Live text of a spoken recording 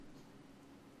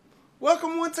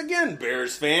Welcome once again,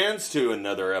 Bears fans, to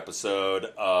another episode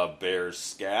of Bears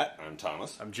Scat. I'm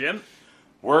Thomas. I'm Jim.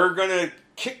 We're going to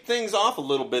kick things off a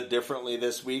little bit differently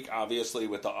this week. Obviously,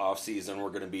 with the off-season, we're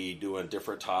going to be doing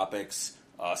different topics,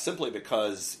 simply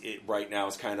because it right now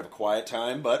is kind of a quiet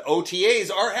time, but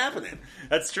OTAs are happening.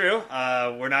 That's true.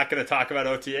 We're not going to talk about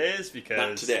OTAs because...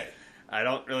 Not today. I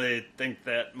don't really think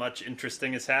that much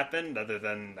interesting has happened, other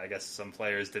than, I guess, some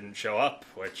players didn't show up,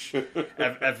 which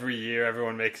every year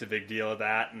everyone makes a big deal of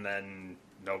that, and then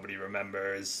nobody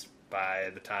remembers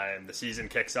by the time the season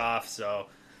kicks off. So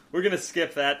we're going to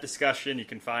skip that discussion. You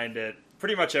can find it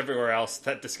pretty much everywhere else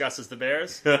that discusses the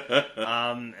Bears.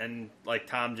 And like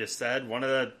Tom just said,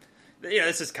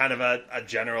 this is kind of a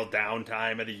general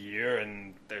downtime of the year,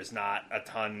 and there's not a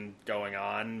ton going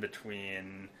on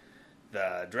between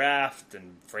the draft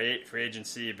and free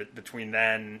agency, but between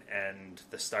then and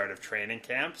the start of training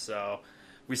camp. So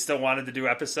we still wanted to do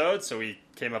episodes, so we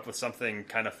came up with something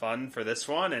kind of fun for this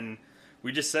one, and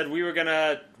we just said we were going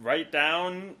to write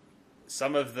down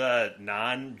some of the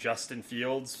non-Justin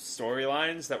Fields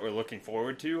storylines that we're looking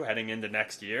forward to heading into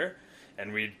next year,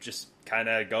 and we just kind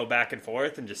of go back and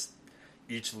forth and just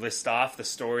each list off the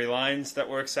storylines that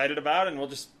we're excited about, and we'll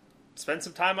just spend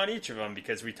some time on each of them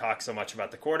because we talk so much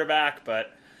about the quarterback,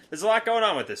 but there's a lot going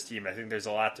on with this team. I think there's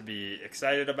a lot to be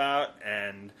excited about,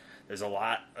 and there's a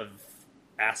lot of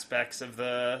aspects of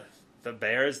the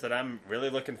Bears that I'm really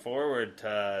looking forward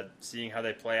to seeing how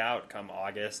they play out come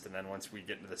August, and then once we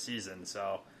get into the season.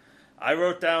 So I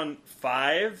wrote down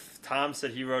 5. Tom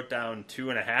said he wrote down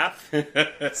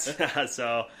 2.5.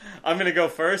 So I'm going to go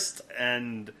first,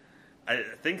 and I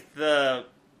think the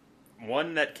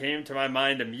one that came to my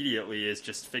mind immediately is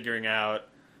just figuring out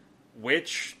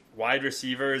which wide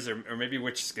receivers or maybe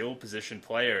which skill position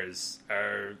players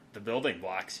are the building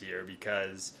blocks here,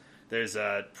 because there's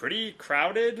a pretty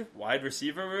crowded wide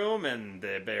receiver room, and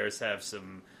the Bears have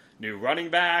some new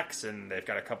running backs, and they've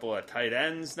got a couple of tight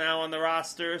ends now on the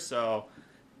roster. So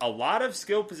a lot of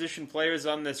skill position players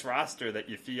on this roster that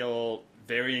you feel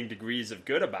varying degrees of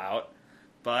good about,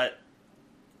 but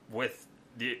with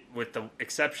the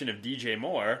exception of DJ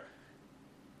Moore,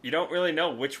 you don't really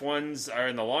know which ones are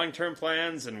in the long-term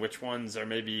plans and which ones are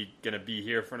maybe going to be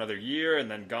here for another year and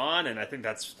then gone. And I think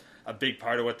that's a big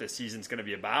part of what this season's going to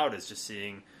be about, is just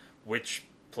seeing which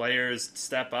players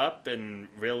step up and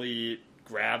really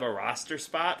grab a roster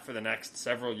spot for the next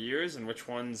several years and which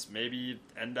ones maybe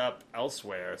end up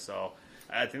elsewhere. So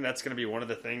I think that's going to be one of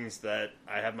the things that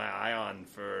I have my eye on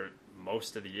for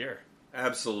most of the year.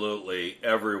 Absolutely,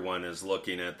 everyone is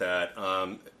looking at that,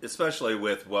 especially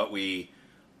with what we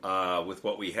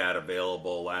had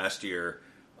available last year.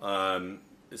 Last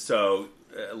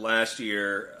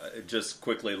year, just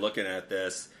quickly looking at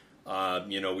this,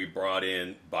 we brought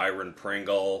in Byron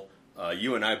Pringle.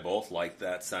 You and I both liked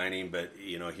that signing, but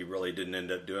he really didn't end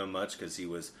up doing much because he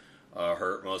was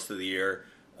hurt most of the year.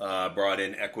 Brought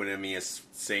in Equanimous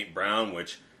St. Brown,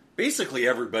 which basically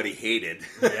everybody hated.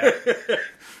 Yeah.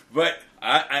 But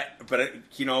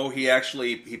he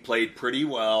played pretty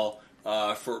well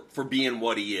for being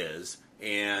what he is,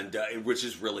 and which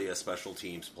is really a special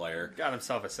teams player. Got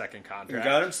himself a second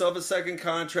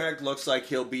contract. Looks like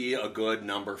he'll be a good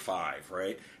number 5,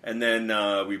 right? And then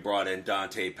we brought in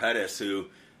Dante Pettis, who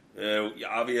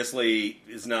obviously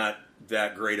is not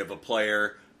that great of a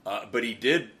player, but he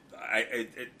did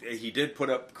put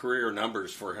up career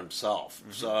numbers for himself.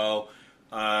 Mm-hmm. So,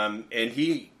 and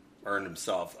he earned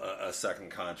himself a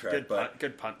second contract.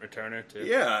 Good punt returner, too.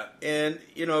 Yeah, and,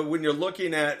 when you're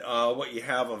looking at what you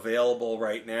have available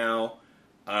right now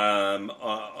on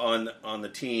the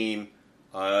team,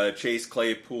 Chase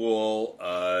Claypool,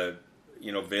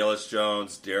 Velus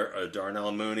Jones,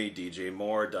 Darnell Mooney, DJ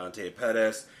Moore, Dante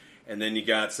Pettis, and then you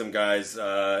got some guys,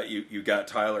 you got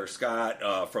Tyler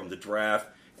Scott from the draft,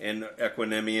 and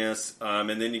Equanimous,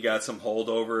 and then you got some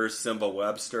holdovers. Simba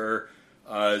Webster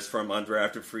is from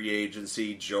undrafted free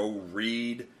agency. Joe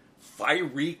Reed,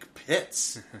 Tyreek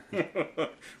Pitts.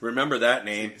 Remember that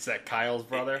name? Is that Kyle's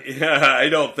brother? Yeah, I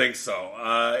don't think so.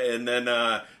 And then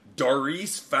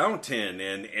Doris Fountain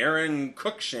and Aaron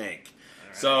Cookshank.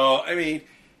 Right. So, I mean,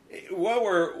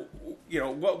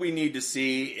 what we need to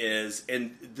see is,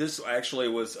 and this actually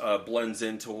blends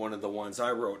into one of the ones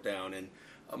I wrote down, and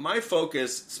my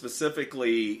focus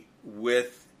specifically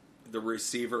with the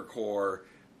receiver core,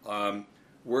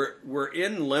 we're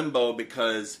in limbo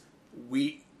because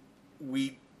it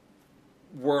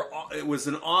was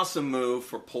an awesome move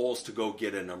for Poles to go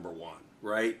get a number 1,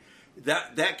 right?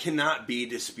 That cannot be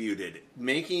disputed.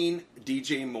 Making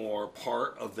DJ Moore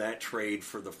part of that trade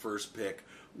for the first pick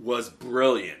was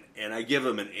brilliant, and I give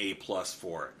him an A+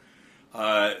 for it.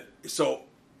 So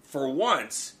for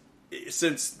once,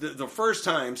 since the first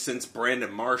time since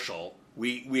Brandon Marshall,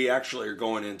 we actually are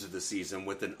going into the season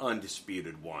with an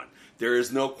undisputed one. There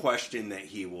is no question that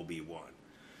he will be one.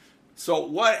 So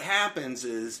what happens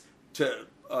is, to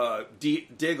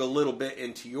dig a little bit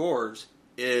into yours,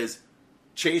 is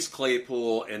Chase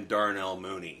Claypool and Darnell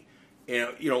Mooney. And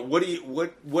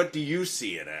what do you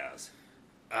see it as?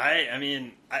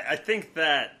 I think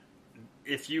that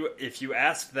if you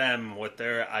ask them what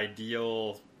their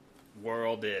ideal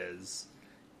world is,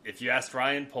 if you asked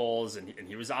Ryan Poles and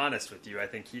he was honest with you, I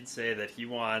think he'd say that he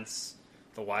wants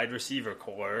the wide receiver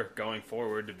core going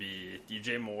forward to be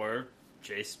DJ Moore,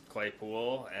 Chase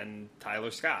Claypool, and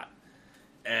Tyler Scott.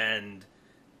 And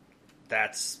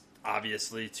that's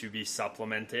obviously to be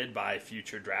supplemented by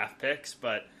future draft picks,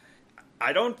 but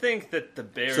I don't think that the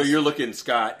Bears... So you're looking at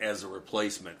Scott as a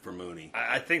replacement for Mooney.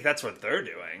 I think that's what they're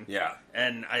doing. Yeah.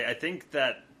 And I think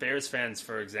that Bears fans,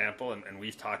 for example, and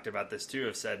we've talked about this too,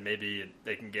 have said maybe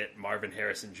they can get Marvin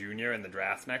Harrison Jr. in the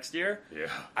draft next year. Yeah.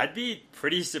 I'd be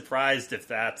pretty surprised if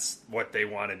that's what they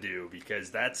want to do, because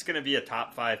that's going to be a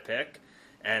top 5 pick,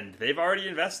 and they've already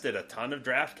invested a ton of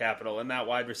draft capital in that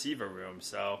wide receiver room.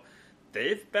 So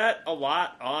they've bet a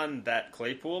lot on that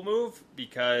Claypool move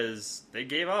because they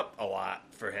gave up a lot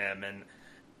for him. And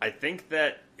I think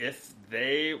that if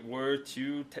they were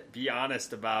to be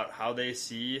honest about how they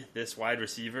see this wide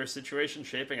receiver situation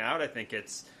shaping out, I think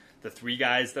it's the 3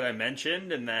 guys that I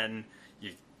mentioned, and then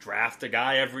you draft a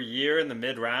guy every year in the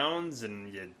mid rounds,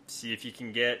 and you see if you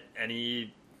can get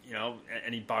any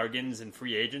bargains in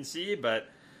free agency. But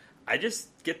I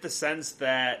just get the sense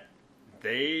that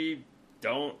they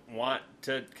don't want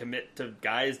to commit to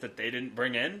guys that they didn't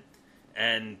bring in.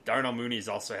 And Darnell Mooney's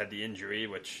also had the injury,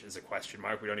 which is a question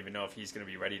mark. We don't even know if he's going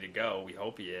to be ready to go. We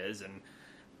hope he is. And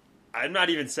I'm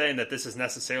not even saying that this is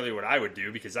necessarily what I would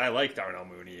do, because I like Darnell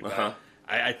Mooney. But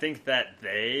I think that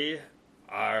they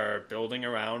are building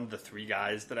around the 3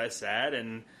 guys that I said.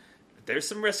 And there's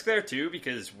some risk there, too,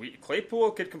 because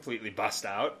Claypool could completely bust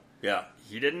out. Yeah.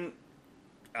 He didn't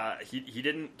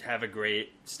have a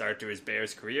great start to his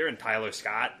Bears career, and Tyler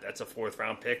Scott, that's a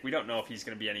 4th-round pick. We don't know if he's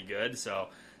going to be any good, so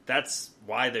that's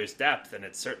why there's depth, and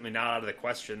it's certainly not out of the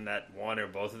question that one or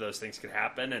both of those things could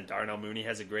happen, and Darnell Mooney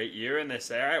has a great year, and they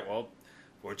say, all right, well,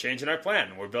 we're changing our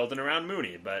plan. We're building around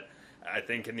Mooney. But I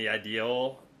think in the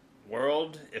ideal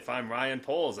world, if I'm Ryan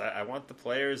Poles, I want the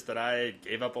players that I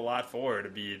gave up a lot for to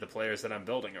be the players that I'm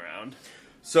building around.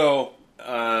 So,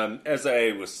 as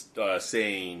I was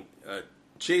saying...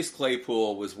 Chase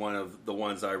Claypool was one of the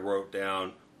ones I wrote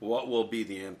down. What will be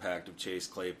the impact of Chase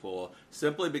Claypool?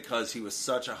 Simply because he was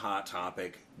such a hot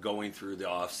topic going through the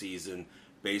offseason,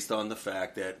 based on the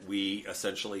fact that we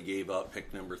essentially gave up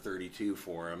pick number 32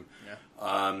 for him.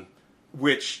 Yeah.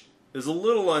 Which is a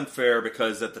little unfair,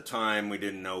 because at the time we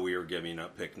didn't know we were giving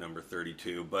up pick number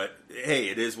 32. But hey,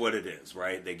 it is what it is,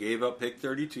 right? They gave up pick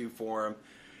 32 for him.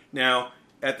 Now,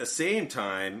 at the same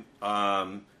time,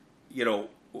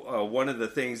 one of the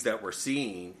things that we're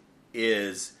seeing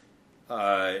is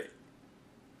I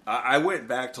went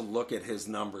back to look at his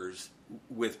numbers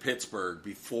with Pittsburgh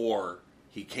before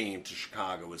he came to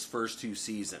Chicago, his first 2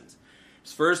 seasons.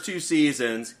 His first 2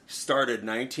 seasons, he started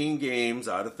 19 games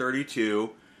out of 32,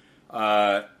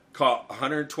 caught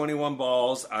 121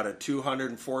 balls out of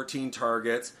 214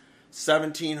 targets,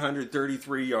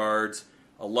 1,733 yards,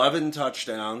 11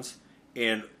 touchdowns,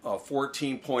 and a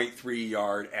 14.3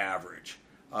 yard average.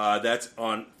 That's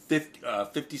on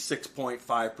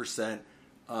 56.5%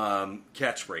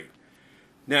 catch rate.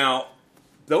 Now,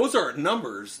 those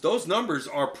numbers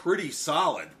are pretty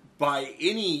solid by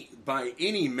any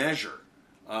measure.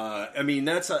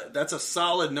 That's a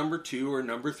solid number 2 or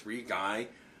number 3 guy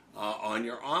on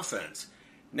your offense.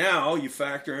 Now you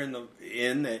factor in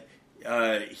that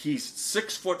he's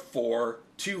 6'4",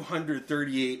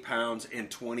 238 pounds, and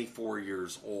 24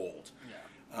 years old.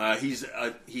 He's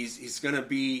going to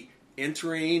be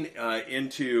entering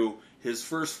into his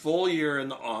first full year in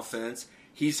the offense.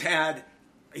 He's had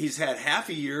half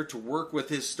a year to work with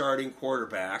his starting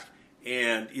quarterback,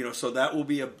 and so that will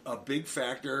be a big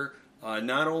factor.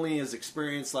 Not only his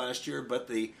experience last year, but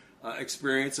the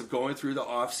experience of going through the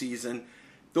offseason.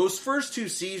 Those first 2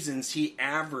 seasons, he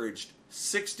averaged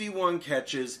 61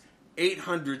 catches,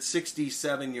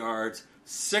 867 yards,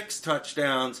 6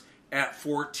 touchdowns, at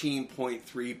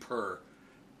 14.3 per.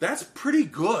 That's pretty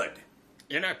good.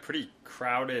 In a pretty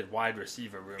crowded wide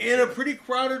receiver room.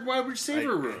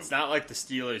 It's not like the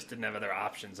Steelers didn't have other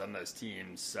options on those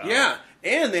teams. So. Yeah,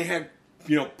 and they had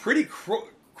pretty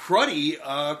cruddy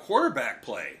quarterback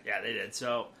play. Yeah, they did.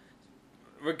 So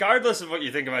regardless of what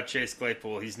you think about Chase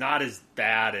Claypool, he's not as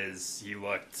bad as he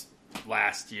looked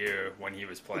last year when he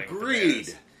was playing. Agreed. With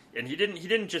the Bears. And he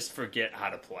didn't just forget how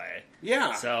to play.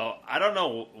 Yeah. So I don't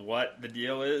know what the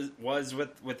deal was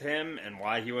with him and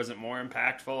why he wasn't more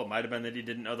impactful. It might have been that he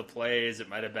didn't know the plays. It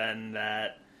might have been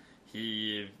that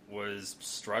he was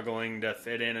struggling to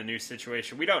fit in a new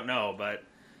situation. We don't know, but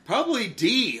probably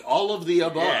D, all of the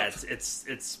above. Yeah,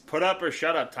 it's put up or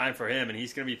shut up time for him, and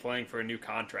he's going to be playing for a new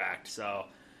contract. So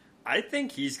I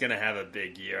think he's going to have a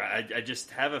big year. I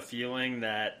just have a feeling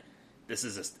that this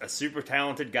is a super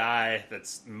talented guy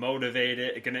that's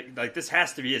motivated. This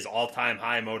has to be his all-time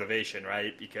high motivation,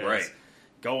 right? Because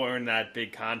go earn that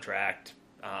big contract.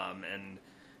 And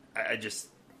I just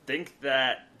think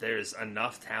that there's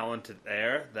enough talent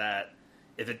there that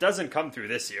if it doesn't come through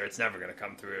this year, it's never going to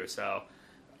come through. So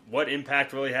what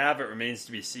impact will he have? It remains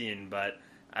to be seen. But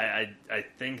I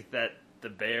think that the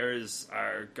Bears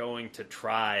are going to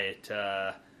try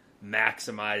to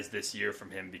maximize this year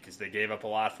from him because they gave up a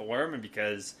lot for him and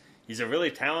because he's a really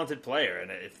talented player.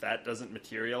 And if that doesn't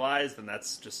materialize, then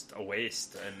that's just a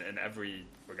waste in every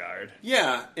regard.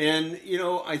 Yeah, and,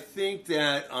 I think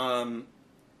that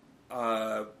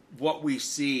what we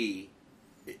see,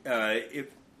 if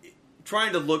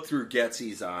trying to look through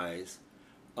Getsy's eyes,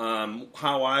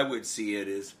 how I would see it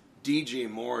is DJ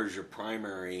Moore is your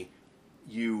primary.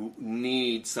 You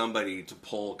need somebody to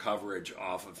pull coverage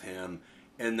off of him,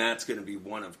 and that's going to be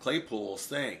one of Claypool's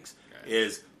things,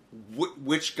 is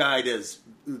which guy does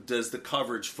the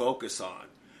coverage focus on?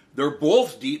 They're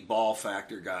both deep ball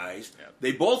factor guys. Yep.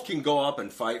 They both can go up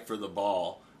and fight for the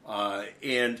ball.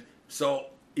 And so,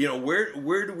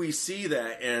 where do we see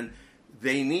that? And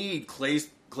they need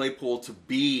Claypool to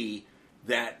be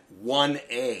that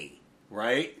 1A,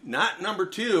 right? Not number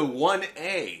 2,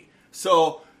 1A.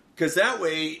 So, because that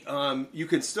way you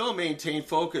can still maintain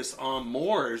focus on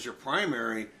Moore as your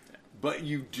primary, but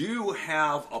you do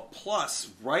have a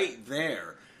plus right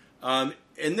there. And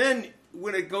then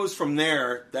when it goes from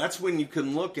there, that's when you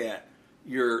can look at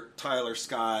your Tyler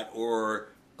Scott or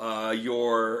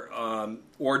Darnell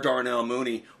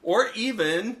Mooney or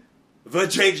even the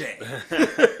JJ.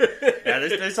 Yeah,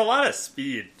 there's a lot of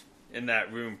speed in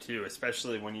that room too,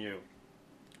 especially when you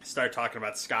start talking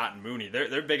about Scott and Mooney.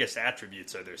 Their biggest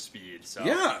attributes are their speed. So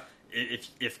yeah,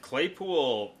 if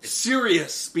Claypool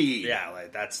serious speed,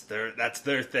 that's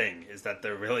their thing, is that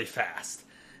they're really fast.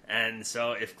 And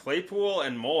so if Claypool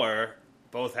and Moore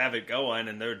both have it going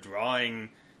and they're drawing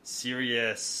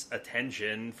serious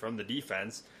attention from the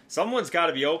defense, someone's got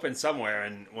to be open somewhere.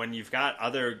 And when you've got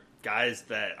other guys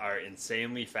that are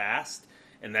insanely fast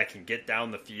and that can get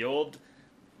down the field,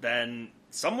 then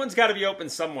someone's got to be open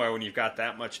somewhere when you've got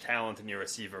that much talent in your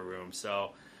receiver room.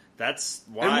 So that's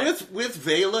why. And with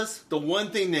Velas, the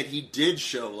one thing that he did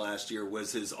show last year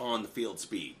was his on-the-field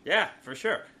speed. Yeah, for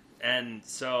sure. And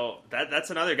so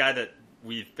that's another guy that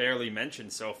we've barely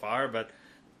mentioned so far, but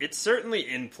it's certainly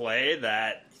in play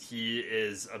that he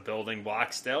is a building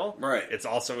block still. Right. It's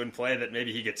also in play that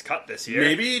maybe he gets cut this year.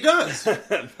 Maybe he does.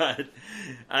 But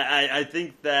I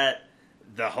think that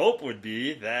the hope would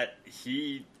be that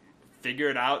he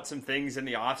figured out some things in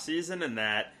the offseason and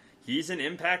that he's an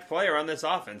impact player on this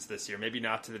offense this year. Maybe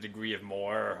not to the degree of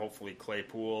Moore or hopefully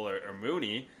Claypool or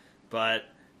Mooney, but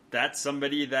that's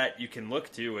somebody that you can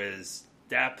look to as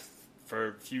depth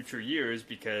for future years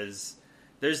because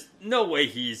there's no way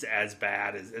he's as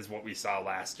bad as what we saw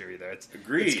last year either.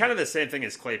 Agreed. It's kind of the same thing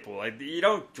as Claypool. Like, you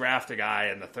don't draft a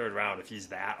guy in the third round if he's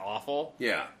that awful.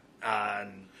 Yeah.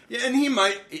 Yeah, and he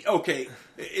might. Okay,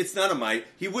 it's not a might.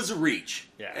 He was a reach.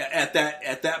 Yeah. At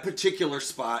that particular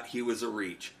spot, he was a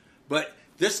reach. But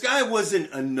this guy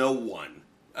wasn't a no one.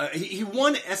 He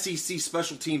won SEC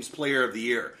Special Teams Player of the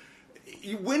Year.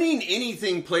 Winning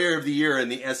anything Player of the Year in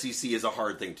the SEC is a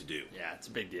hard thing to do. Yeah, it's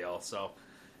a big deal. So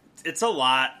it's a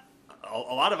lot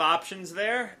of options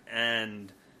there,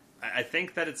 and I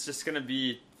think that it's just going to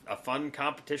be a fun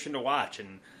competition to watch.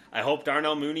 And I hope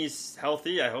Darnell Mooney's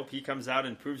healthy. I hope he comes out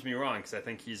and proves me wrong because I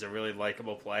think he's a really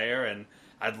likable player, and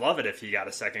I'd love it if he got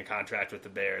a second contract with the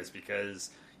Bears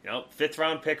because, 5th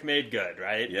round pick made good,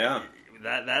 right? Yeah.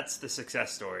 That's the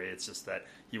success story. It's just that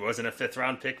he wasn't a 5th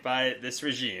round pick by this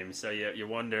regime, so you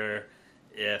wonder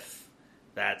if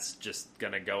that's just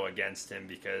going to go against him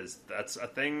because that's a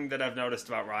thing that I've noticed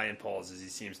about Ryan Poles is he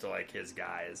seems to like his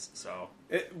guys. So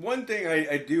one thing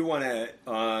I do want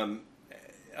to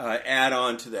add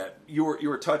on to that, you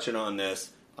were touching on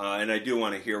this, and I do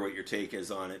want to hear what your take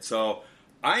is on it. So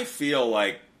I feel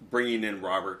like bringing in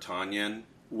Robert Tonyan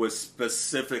was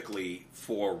specifically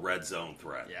for red zone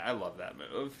threat. Yeah, I love that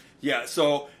move. Yeah,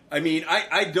 so, I mean,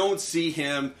 I don't see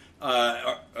him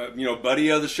buddy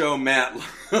of the show, Matt,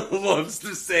 loves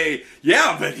to say,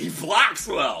 yeah, but he blocks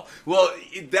well. Well,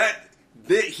 that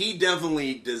he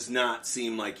definitely does not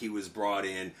seem like he was brought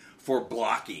in for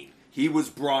blocking. He was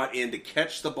brought in to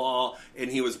catch the ball,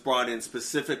 and he was brought in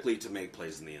specifically to make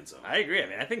plays in the end zone. I agree. I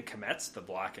mean, I think Kmet's the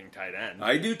blocking tight end.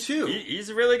 I do too. He's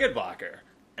a really good blocker,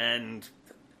 and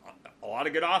a lot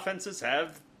of good offenses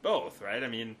have both, right? I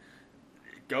mean,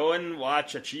 go and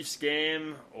watch a Chiefs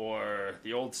game or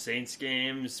the old Saints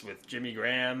games with Jimmy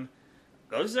Graham.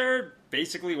 Those are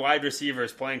basically wide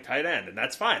receivers playing tight end, and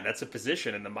that's fine. That's a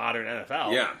position in the modern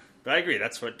NFL. Yeah. But I agree,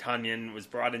 that's what Tunyon was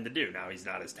brought in to do. Now, he's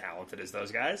not as talented as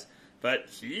those guys, but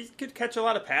he could catch a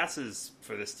lot of passes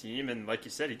for this team, and like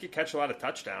you said, he could catch a lot of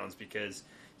touchdowns because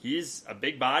he's a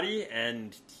big body,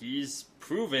 and he's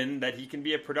proven that he can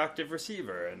be a productive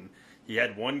receiver. And he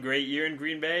had one great year in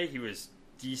Green Bay. He was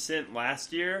decent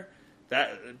last year,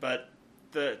 but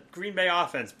the Green Bay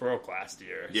offense broke last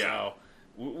year. Yeah. So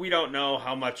we don't know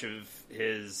how much of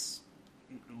his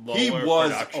lower he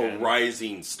was production. a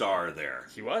rising star there.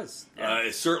 He was.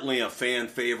 Yeah. Certainly a fan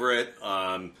favorite.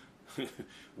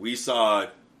 We saw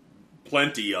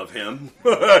plenty of him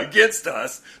against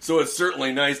us, so it's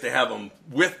certainly nice to have him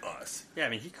with us. Yeah, I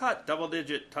mean, he caught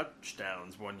double-digit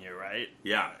touchdowns one year, right?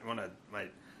 Yeah.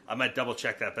 I might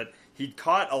double-check that, but he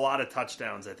caught a lot of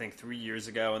touchdowns, I think, 3 years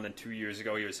ago, and then 2 years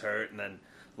ago he was hurt, and then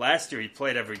last year he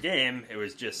played every game. It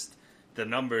was just the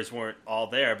numbers weren't all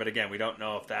there, but again, we don't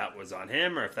know if that was on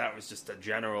him or if that was just a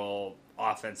general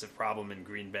offensive problem in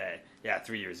Green Bay. Yeah,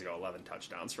 3 years ago, 11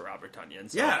 touchdowns for Robert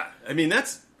Tunyon. So. Yeah, I mean,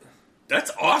 that's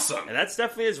awesome. And that's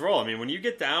definitely his role. I mean, when you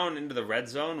get down into the red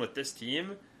zone with this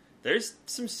team, there's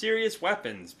some serious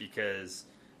weapons because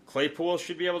Claypool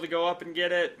should be able to go up and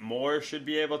get it. Moore should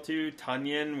be able to.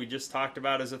 Tunyon, we just talked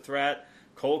about as a threat.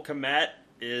 Cole Kmet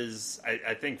is,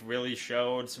 I think, really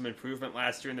showed some improvement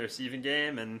last year in the receiving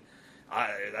game, and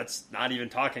that's not even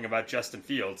talking about Justin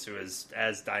Fields, who is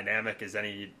as dynamic as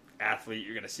any athlete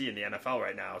you're going to see in the NFL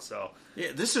right now. So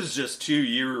yeah, this is just 2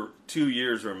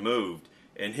 years removed,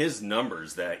 and his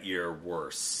numbers that year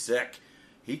were sick.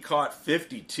 He caught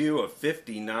 52 of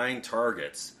 59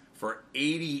 targets for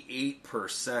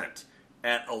 88%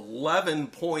 at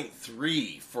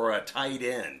 11.3 for a tight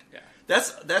end. Yeah.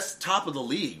 That's top of the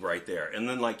league right there. And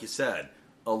then, like you said,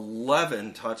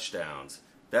 11 touchdowns.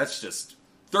 That's just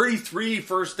 33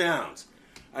 first downs.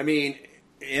 I mean,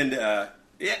 and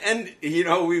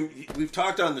we've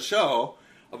talked on the show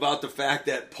about the fact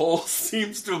that Paul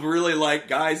seems to really like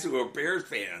guys who are Bears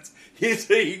fans.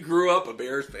 He grew up a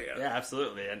Bears fan. Yeah,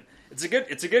 absolutely, and it's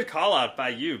a good call out by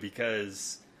you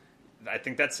because I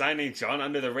think that signing's gone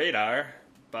under the radar,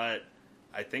 but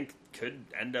I think could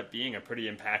end up being a pretty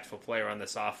impactful player on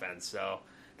this offense. So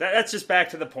that's just back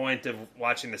to the point of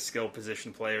watching the skill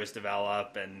position players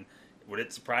develop. And would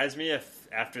it surprise me if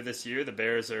after this year the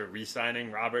Bears are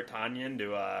re-signing Robert Tunyon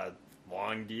to a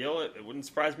long deal? It wouldn't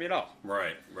surprise me at all.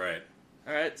 Right.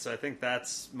 All right, so I think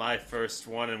that's my first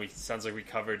one, and sounds like we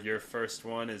covered your first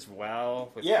one as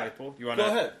well with Claypool. Go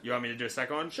ahead. You want me to do a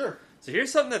second one? Sure. So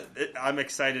here's something that I'm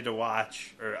excited to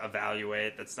watch or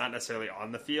evaluate that's not necessarily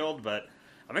on the field, but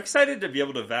I'm excited to be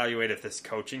able to evaluate if this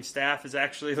coaching staff is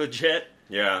actually legit.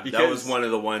 Yeah, that was one of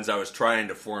the ones I was trying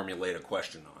to formulate a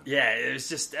question on. Yeah, it was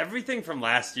just everything from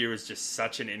last year was just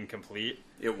such an incomplete.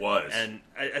 It was. And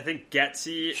I think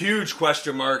Getsy... Huge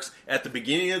question marks at the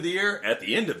beginning of the year, at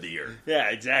the end of the year. Yeah,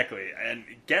 exactly. And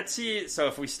Getsy, so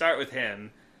if we start with him,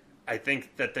 I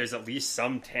think that there's at least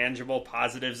some tangible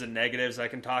positives and negatives I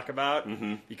can talk about.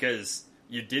 Mm-hmm. Because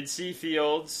you did see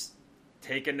Fields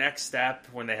take a next step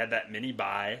when they had that mini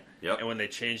bye. Yep. And when they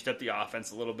changed up the offense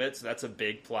a little bit. So that's a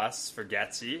big plus for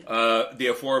Getsy. The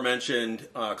aforementioned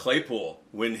Claypool,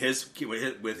 with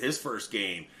his first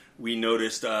game, we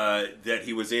noticed that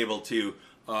he was able to.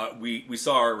 We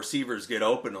saw our receivers get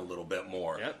open a little bit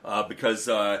more. Yep. Because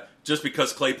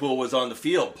Claypool was on the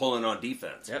field pulling on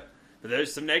defense. Yep. But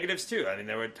there's some negatives too. I mean,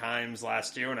 there were times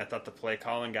last year when I thought the play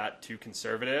calling got too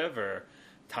conservative, or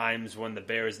times when the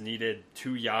Bears needed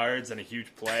 2 yards and a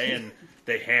huge play and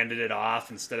they handed it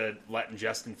off instead of letting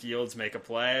Justin Fields make a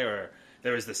play. Or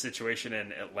there was the situation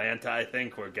in Atlanta, I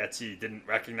think, where Getsy didn't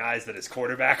recognize that his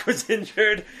quarterback was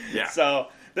injured. Yeah. So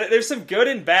there's some good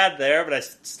and bad there, but I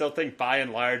still think by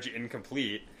and large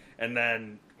incomplete. And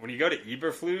then when you go to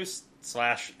Eberflus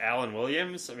 / Alan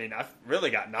Williams, I mean, I've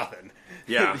really got nothing.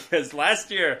 Yeah. Because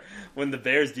last year when the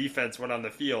Bears defense went on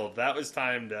the field, that was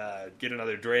time to get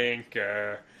another drink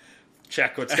or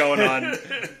check what's going on,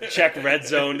 check red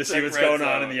zone to see what's going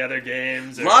on in the other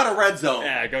games. A lot of red zone.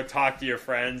 Yeah, go talk to your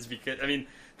friends because, I mean,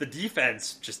 the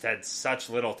defense just had such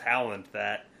little talent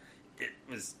that it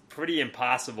was pretty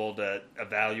impossible to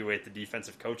evaluate the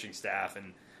defensive coaching staff.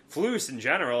 And Flus in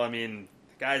general, I mean,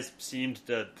 the guys seemed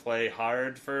to play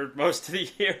hard for most of the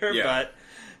year, but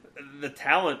the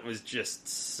talent was just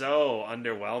so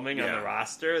underwhelming on the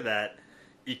roster that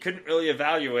you couldn't really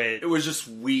evaluate. It was just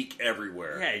weak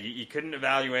everywhere. Yeah, you couldn't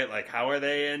evaluate, like, how are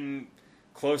they in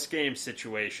close game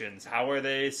situations? How are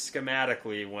they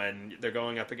schematically when they're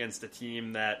going up against a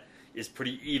team that is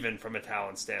pretty even from a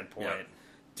talent standpoint? Yeah.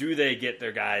 Do they get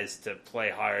their guys to play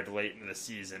hard late in the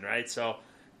season, right? So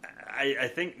I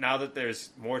think now that there's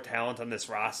more talent on this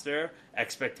roster,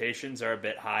 expectations are a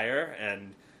bit higher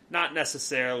and not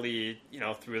necessarily,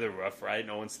 through the roof, right?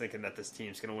 No one's thinking that this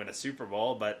team's going to win a Super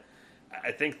Bowl, but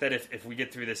I think that if we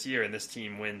get through this year and this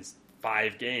team wins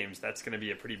 5 games, that's going to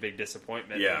be a pretty big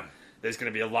disappointment. Yeah. There's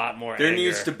going to be a lot more There anger.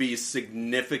 needs to be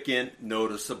significant,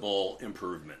 noticeable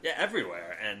improvement. Yeah,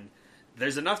 everywhere. And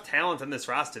there's enough talent on this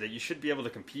roster that you should be able to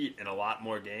compete in a lot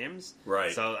more games.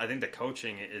 Right. So I think the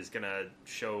coaching is going to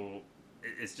show,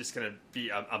 it's just going to be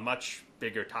a much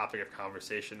bigger topic of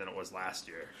conversation than it was last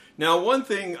year. Now, one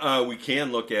thing we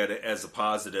can look at it as a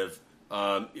positive,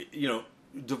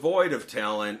 devoid of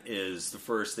talent is the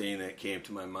first thing that came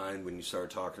to my mind when you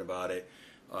started talking about it.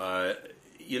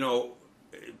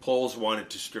 Poles wanted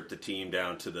to strip the team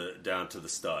down to the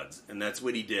studs, and that's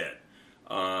what he did.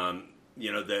 Now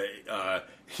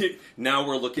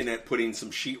we're looking at putting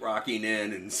some sheetrocking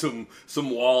in and some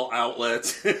wall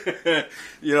outlets. So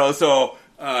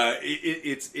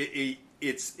it's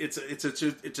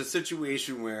a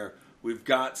situation where we've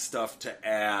got stuff to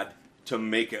add to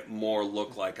make it more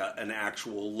look like an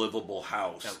actual livable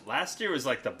house. Yeah, last year was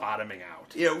like the bottoming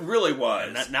out. Yeah, it really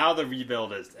was. And now the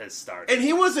rebuild has started. And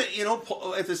he wasn't,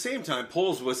 at the same time,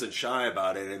 Poles wasn't shy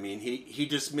about it. I mean, he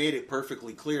just made it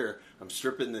perfectly clear. I'm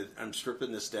stripping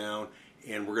this down,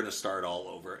 and we're going to start all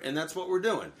over. And that's what we're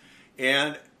doing.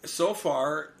 And so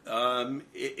far,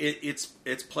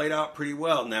 it's played out pretty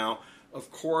well. Now,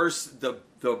 of course, the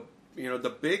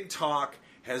big talk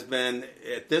has been,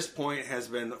 at this point,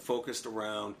 focused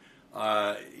around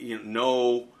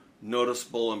no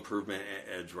noticeable improvement at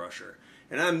edge rusher.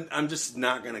 And I'm just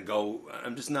not going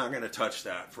to touch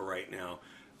that for right now.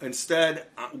 Instead,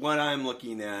 what I'm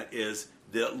looking at is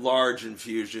the large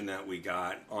infusion that we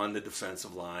got on the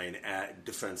defensive line at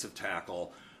defensive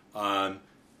tackle.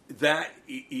 That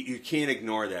you can't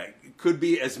ignore that. It could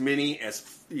be as many as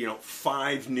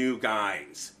 5 new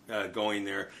guys going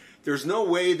there. There's no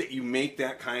way that you make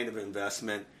that kind of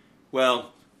investment.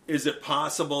 Well, is it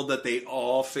possible that they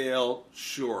all fail?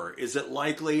 Sure. Is it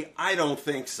likely? I don't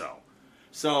think so.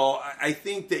 So I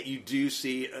think that you do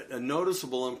see a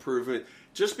noticeable improvement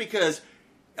just because,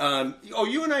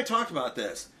 you and I talked about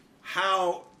this,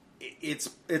 how it's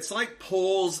like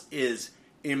Poles is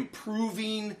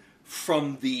improving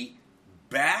from the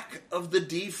back of the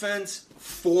defense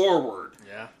forward.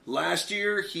 Yeah. Last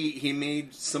year, he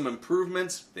made some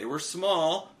improvements. They were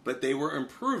small, but they were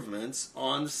improvements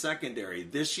on the secondary.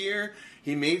 This year,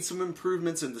 he made some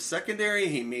improvements in the secondary.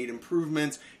 He made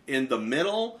improvements in the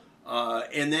middle.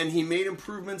 And then he made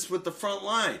improvements with the front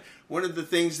line. One of the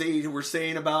things they were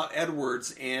saying about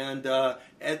Edwards and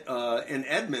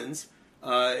Edmonds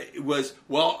was,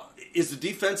 well, is the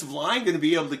defensive line going to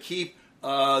be able to keep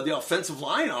the offensive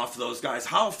line off those guys?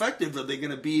 How effective are they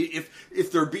going to be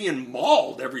if they're being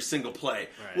mauled every single play?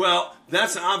 Right. Well,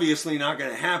 that's obviously not going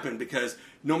to happen because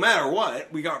no matter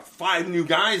what, we got 5 new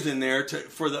guys in there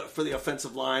for the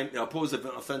offensive line, opposing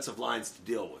offensive lines to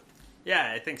deal with.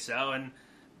 Yeah, I think so, and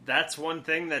that's one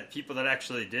thing that people that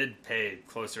actually did pay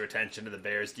closer attention to the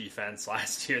Bears defense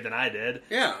last year than I did.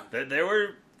 Yeah. There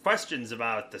were questions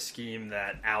about the scheme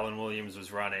that Alan Williams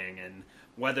was running and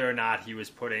whether or not he was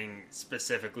putting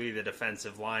specifically the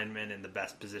defensive linemen in the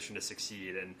best position to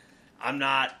succeed. And I'm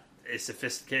not a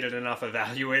sophisticated enough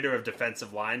evaluator of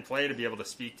defensive line play to be able to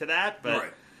speak to that, but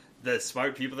right. The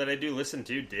smart people that I do listen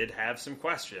to did have some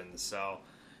questions. So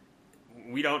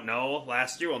we don't know.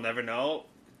 Last year, we'll never know.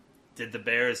 Did the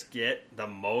Bears get the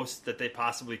most that they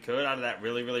possibly could out of that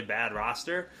really, really bad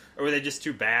roster? Or were they just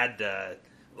too bad to...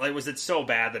 was it so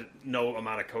bad that no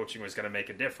amount of coaching was going to make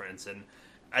a difference? And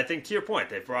I think, to your point,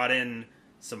 they've brought in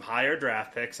some higher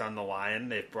draft picks on the line.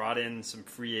 They've brought in some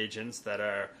free agents that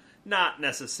are not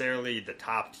necessarily the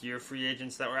top-tier free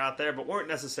agents that were out there, but weren't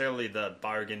necessarily the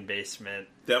bargain basement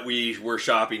that we were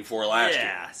shopping for last year.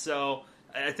 Yeah, so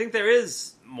I think there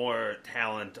is more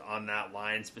talent on that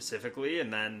line specifically,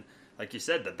 and then, like you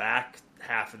said, the back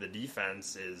half of the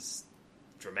defense is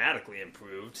dramatically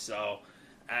improved. So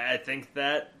I think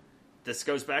that this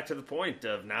goes back to the point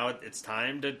of now it's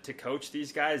time to coach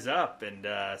these guys up and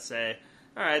say,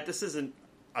 all right, this isn't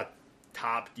a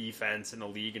top defense in the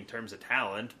league in terms of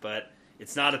talent, but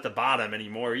it's not at the bottom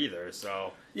anymore either.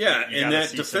 So yeah, and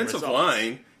that defensive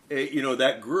line,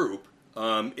 that group,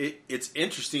 it's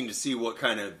interesting to see what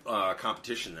kind of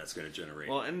competition that's going to generate.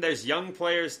 Well, and there's young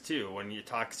players too. When you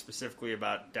talk specifically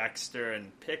about Dexter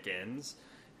and Pickens,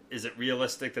 is it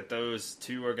realistic that those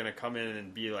two are going to come in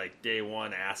and be like day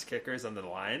one ass kickers on the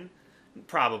line?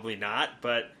 Probably not,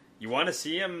 but you want to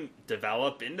see them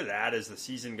develop into that as the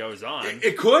season goes on.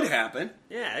 It could happen.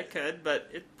 Yeah, it could, but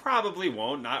it probably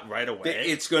won't. Not right away.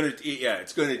 It's going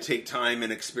to take time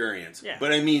and experience. Yeah.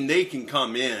 But I mean, they can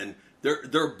come in.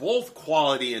 They're both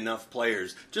quality enough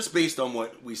players, just based on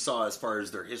what we saw as far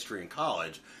as their history in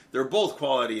college. They're both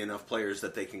quality enough players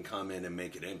that they can come in and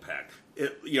make an impact.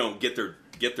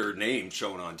 Get their name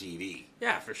shown on TV.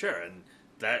 Yeah, for sure, and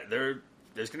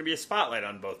there's going to be a spotlight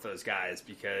on both those guys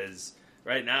because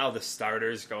right now the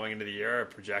starters going into the year are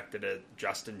projected at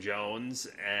Justin Jones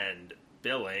and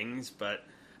Billings, but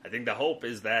I think the hope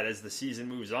is that as the season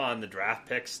moves on, the draft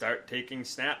picks start taking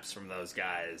snaps from those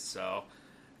guys. So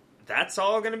that's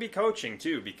all going to be coaching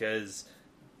too, because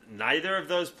neither of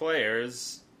those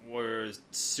players were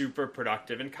super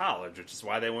productive in college, which is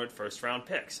why they weren't first-round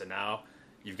picks. And now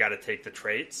you've got to take the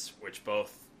traits, which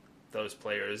both those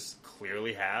players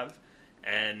clearly have,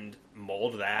 and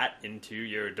mold that into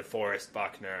your DeForest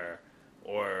Buckner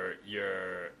or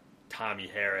your Tommy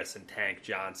Harris and Tank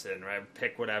Johnson, right?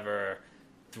 Pick whatever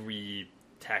 3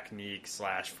 technique /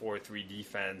 4-3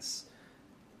 defense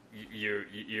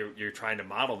you're trying to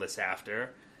model this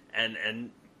after,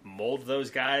 and mold those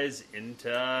guys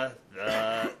into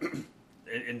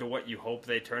into what you hope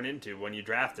they turn into when you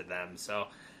drafted them. So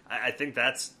I think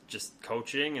that's just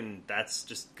coaching, and that's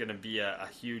just going to be a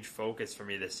huge focus for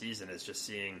me this season, is just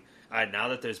seeing, all right, now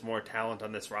that there's more talent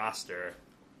on this roster,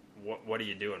 what are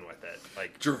you doing with it?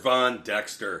 Like Gervon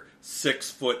Dexter,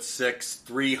 6'6",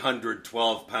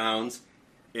 312 pounds,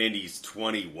 and he's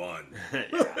 21. Yeah.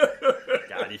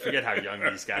 God, you forget how young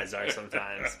these guys are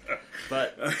sometimes.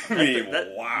 But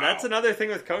wow. That's another thing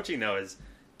with coaching, though, is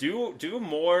do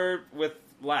more with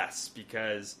less,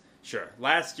 because sure,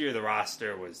 last year the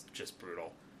roster was just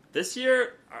brutal. This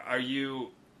year, are you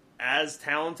as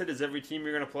talented as every team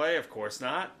you're going to play? Of course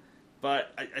not.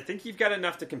 But I think you've got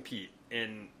enough to compete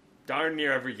in darn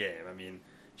near every game. I mean,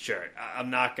 sure, I'm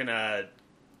not going to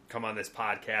come on this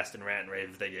podcast and rant and rave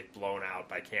if they get blown out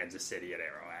by Kansas City at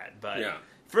Arrowhead. But yeah.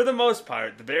 For the most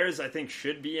part, the Bears, I think,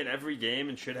 should be in every game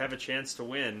and should have a chance to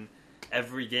win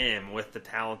every game with the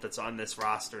talent that's on this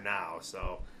roster now.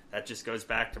 So that just goes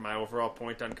back to my overall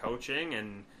point on coaching,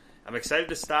 and I'm excited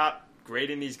to stop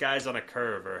grading these guys on a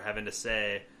curve or having to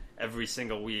say every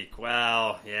single week,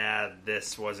 well, yeah,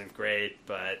 this wasn't great,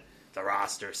 but the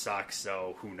roster sucks,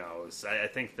 so who knows? I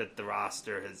think that the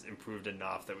roster has improved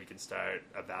enough that we can start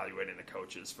evaluating the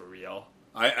coaches for real.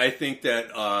 I think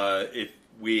that if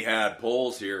we had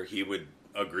polls here, he would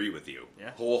agree with you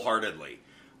wholeheartedly.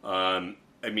 I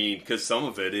mean, because some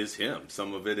of it is him.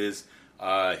 Some of it is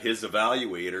his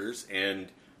evaluators, and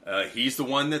he's the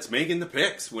one that's making the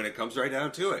picks when it comes right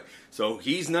down to it. So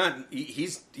he's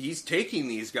taking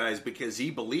these guys because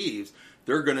he believes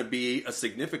they're going to be a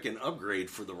significant upgrade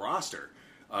for the roster.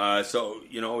 So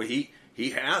he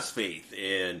has faith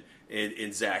in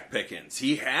Zach Pickens.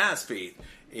 He has faith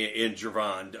in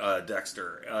Gervon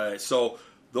Dexter. So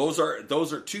those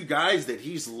are two guys that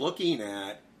he's looking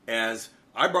at as,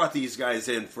 I brought these guys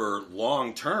in for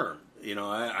long term.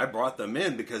 I brought them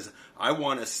in because I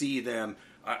want to see them.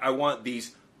 I want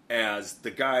these as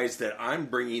the guys that I'm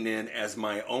bringing in as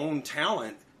my own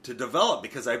talent to develop,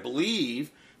 because I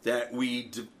believe that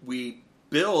we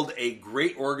build a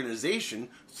great organization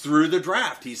through the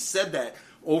draft. He's said that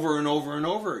over and over and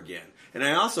over again. And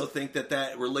I also think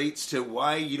that relates to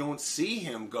why you don't see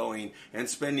him going and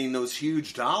spending those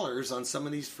huge dollars on some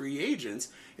of these free agents,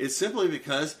 is simply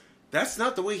because that's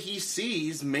not the way he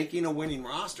sees making a winning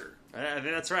roster. I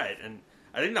think that's right. And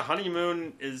I think the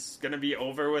honeymoon is going to be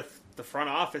over with the front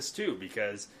office too,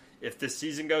 because if this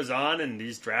season goes on and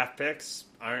these draft picks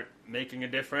aren't making a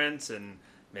difference, and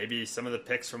maybe some of the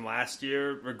picks from last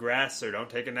year regress or don't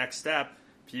take a next step,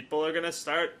 people are going to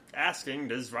start asking,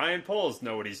 does Ryan Poles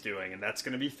know what he's doing? And that's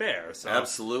going to be fair. So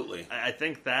absolutely. I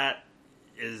think that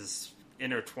is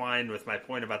intertwined with my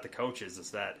point about the coaches,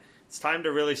 is that it's time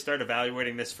to really start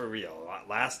evaluating this for real.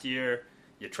 Last year,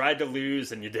 you tried to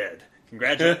lose, and you did.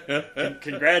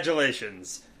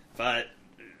 Congratulations. But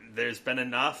there's been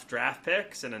enough draft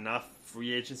picks and enough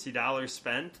free agency dollars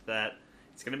spent that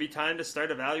it's going to be time to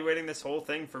start evaluating this whole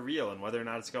thing for real and whether or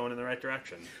not it's going in the right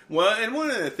direction. Well, and one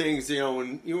of the things,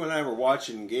 when you and I were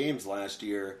watching games last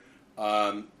year,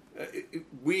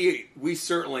 we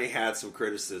certainly had some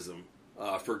criticism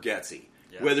for Getsy,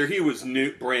 Yeah. whether he was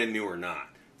brand new or not.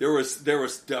 There was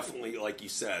definitely, like you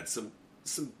said, some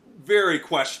very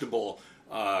questionable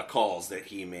calls that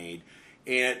he made,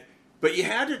 but you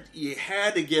had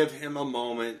to give him a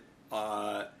moment.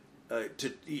 You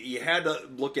had to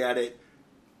look at it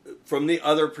from the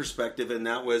other perspective, and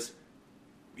that was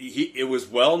it was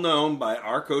well known by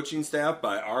our coaching staff,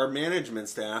 by our management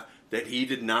staff, that he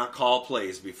did not call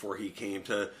plays before he came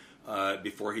to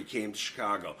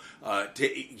Chicago.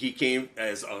 He came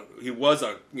as he was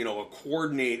a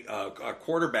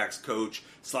quarterbacks coach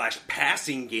 /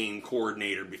 passing game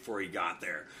coordinator before he got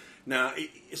there. Now,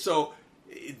 so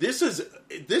this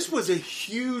was a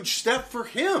huge step for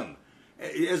him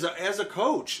as a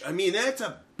coach. I mean, that's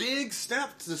a big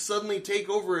step to suddenly take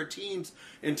over a team's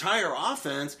entire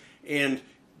offense and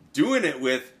doing it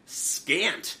with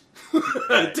scant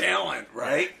talent,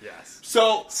 right? Yes.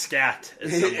 So scat.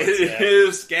 It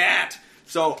is scat.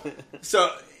 So,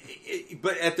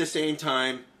 but at the same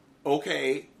time,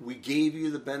 okay, we gave you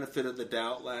the benefit of the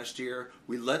doubt last year.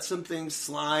 We let some things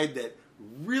slide that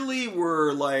really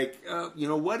were like,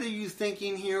 what are you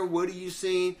thinking here? What are you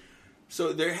seeing?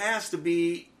 So there has to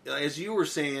be, as you were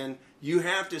saying, you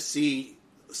have to see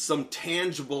some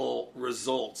tangible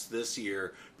results this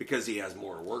year because he has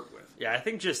more to work with. Yeah, I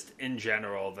think just in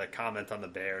general, the comment on the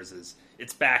Bears is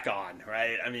it's back on,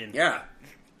 right? I mean, yeah,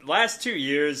 last 2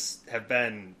 years have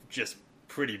been just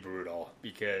pretty brutal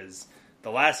because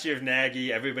the last year of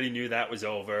Nagy, everybody knew that was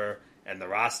over, and the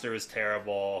roster was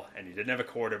terrible, and you didn't have a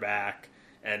quarterback,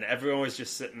 and everyone was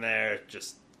just sitting there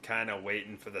just kind of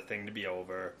waiting for the thing to be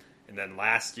over. And then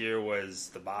last year was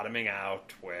the bottoming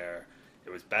out where it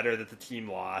was better that the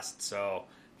team lost. So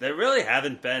there really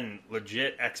haven't been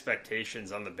legit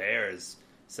expectations on the Bears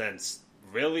since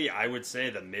really, I would say,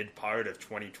 the mid part of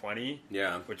 2020,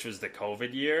 which was the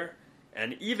COVID year.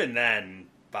 And even then,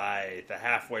 by the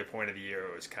halfway point of the year,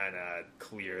 it was kind of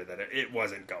clear that it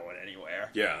wasn't going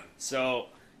anywhere. Yeah. So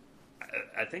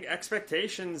I think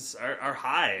expectations are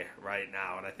high right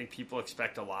now, and I think people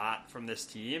expect a lot from this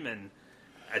team, and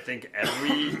I think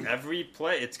every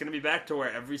play, it's going to be back to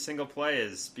where every single play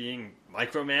is being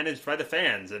micromanaged by the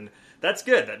fans, and that's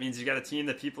good. That means you got a team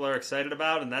that people are excited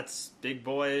about, and that's big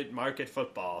boy market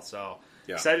football. So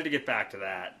excited to get back to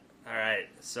that. All right,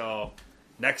 so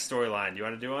next storyline. Do you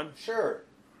want to do one? Sure.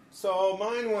 So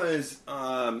mine was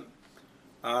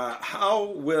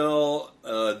how will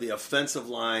the offensive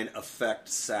line affect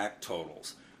sack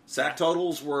totals? Sack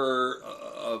totals were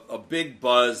a big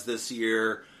buzz this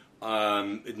year.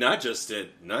 Not just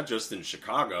in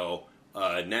Chicago,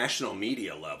 national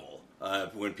media level.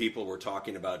 When people were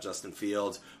talking about Justin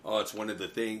Fields, it's one of the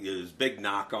things. It was a big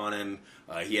knock on him.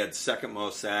 He had second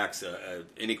most sacks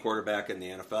any quarterback in the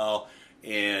NFL,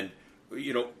 and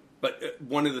But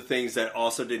one of the things that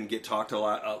also didn't get talked a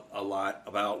lot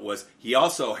about was he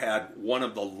also had one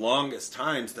of the longest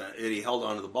times that he held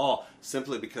onto the ball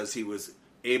simply because he was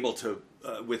able to,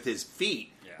 with his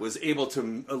feet, was able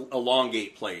to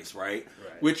elongate plays, right?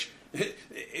 Which,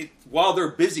 while they're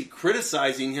busy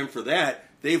criticizing him for that,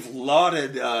 they've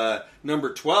lauded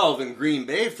number 12 in Green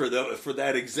Bay for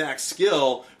that exact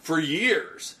skill for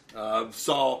years.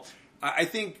 So I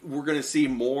think we're going to see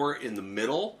more in the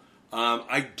middle.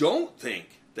 I don't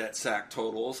think that sack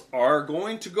totals are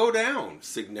going to go down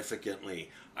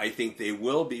significantly. I think they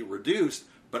will be reduced,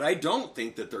 but I don't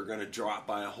think that they're going to drop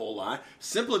by a whole lot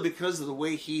simply because of the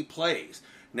way he plays.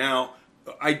 Now,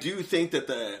 I do think that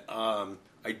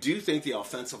the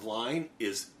offensive line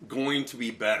is going to be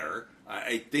better.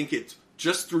 I think it's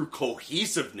just through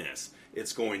cohesiveness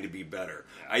it's going to be better.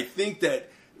 I think that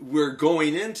we're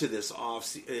going into this off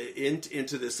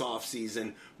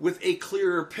season with a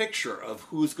clearer picture of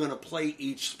who's going to play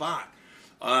each spot.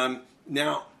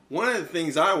 Now, one of the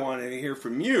things I wanted to hear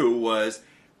from you was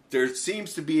there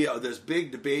seems to be this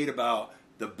big debate about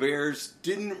the Bears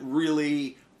didn't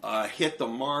really hit the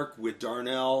mark with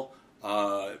Darnell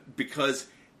because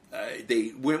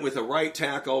they went with a right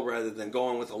tackle rather than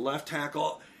going with a left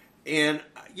tackle. And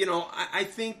I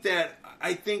think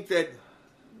that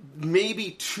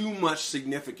maybe too much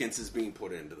significance is being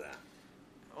put into that.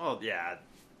 Well, yeah.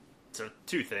 So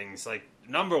two things. Like,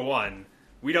 number one,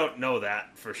 we don't know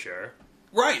that for sure.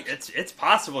 Right. It's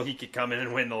possible he could come in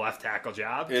and win the left tackle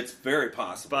job. It's very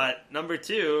possible. But number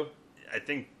two, I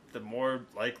think the more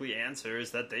likely answer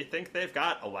is that they think they've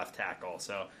got a left tackle.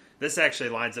 So this actually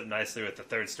lines up nicely with the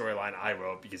third storyline I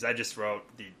wrote, because I just wrote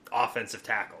the offensive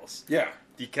tackles. Yeah.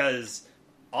 Because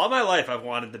all my life I've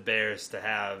wanted the Bears to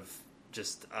have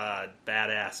just a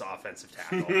badass offensive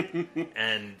tackle.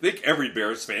 And I think every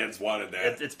Bears fans wanted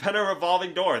that. It's been a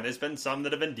revolving door, and there's been some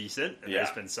that have been decent, and Yeah.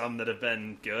 there's been some that have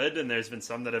been good, and there's been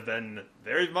some that have been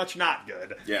very much not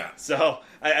good. Yeah. So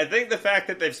I think the fact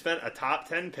that they've spent a top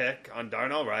 10 pick on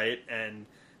Darnell Wright, and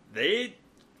they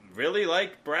really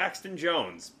like Braxton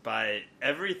Jones by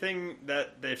everything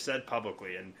that they've said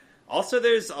publicly. And also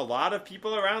there's a lot of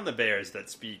people around the Bears that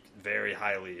speak very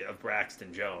highly of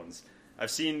Braxton Jones. I've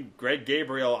seen Greg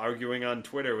Gabriel arguing on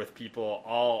Twitter with people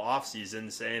all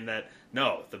offseason saying that,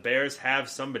 no, the Bears have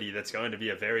somebody that's going to be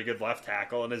a very good left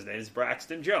tackle, and his name is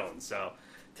Braxton Jones. So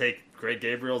take Greg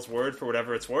Gabriel's word for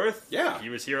whatever it's worth. Yeah. He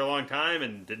was here a long time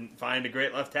and didn't find a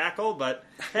great left tackle, but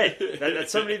hey,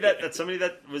 that's somebody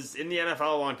that was in the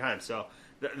NFL a long time. So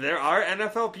there are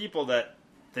NFL people that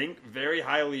think very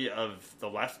highly of the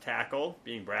left tackle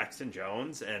being Braxton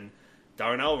Jones, and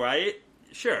Darnell Wright.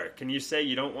 Sure, can you say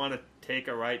you don't want to take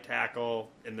a right tackle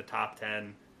in the top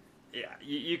 10? Yeah,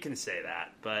 you can say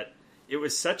that, but it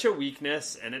was such a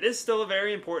weakness, and it is still a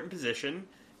very important position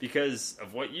because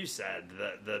of what you said.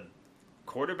 The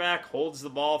quarterback holds the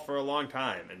ball for a long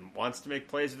time and wants to make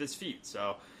plays with his feet,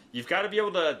 so you've got to be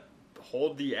able to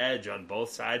hold the edge on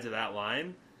both sides of that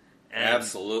line. And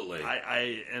Absolutely.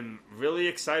 I am really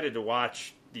excited to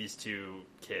watch these two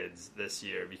kids this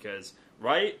year because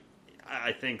Wright,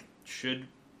 I think, should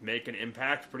make an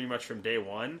impact pretty much from day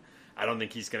one. I don't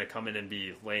think he's going to come in and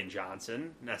be Lane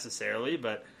Johnson necessarily,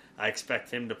 but I expect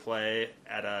him to play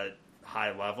at a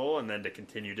high level and then to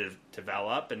continue to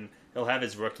develop, and he'll have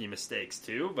his rookie mistakes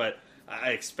too, but I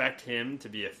expect him to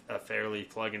be a fairly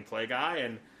plug-and-play guy.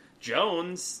 And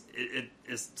Jones, it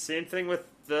is the same thing with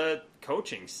the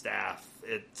coaching staff.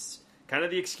 It's kind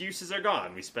of the excuses are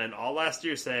gone. We spent all last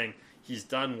year saying he's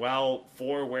done well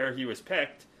for where he was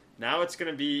picked. Now it's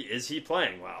going to be, is he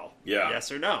playing well? Yeah.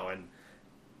 Yes or no? And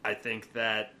I think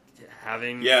that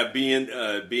having... Yeah,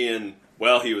 being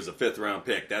well, he was a 5th-round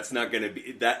pick. That's not going to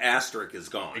be... That asterisk is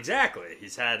gone. Exactly.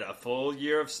 He's had a full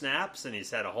year of snaps, and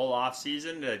he's had a whole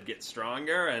offseason to get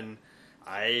stronger, and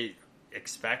I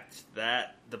expect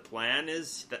that the plan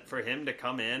is that for him to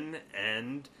come in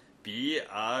and be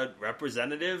a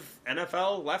representative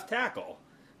NFL left tackle.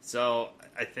 So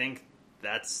I think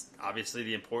that's obviously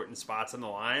the important spots on the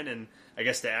line. And I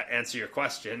guess to answer your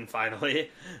question,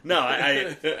 finally, no,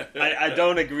 I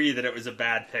don't agree that it was a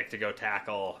bad pick to go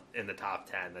tackle in the top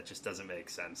 10. That just doesn't make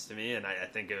sense to me. And I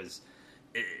think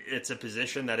it's a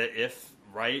position that if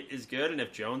Wright is good and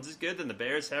if Jones is good, then the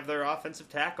Bears have their offensive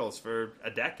tackles for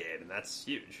a decade, and that's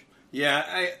huge.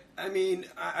 Yeah, I mean,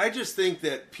 I just think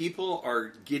that people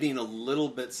are getting a little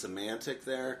bit semantic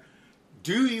there.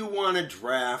 Do you want to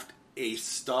draft a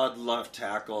stud left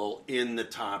tackle in the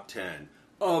top 10?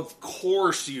 Of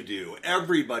course you do.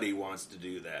 Everybody wants to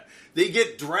do that. They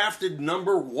get drafted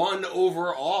number 1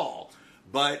 overall.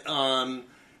 But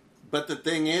the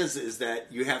thing is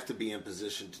that you have to be in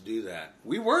position to do that.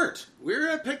 We weren't. We were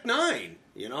at pick 9,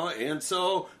 and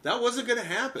so that wasn't going to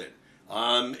happen.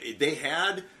 They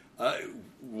had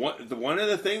one of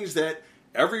the things that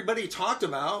everybody talked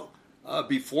about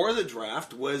before the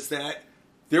draft was that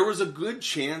there was a good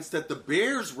chance that the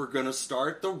Bears were going to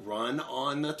start the run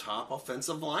on the top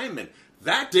offensive lineman.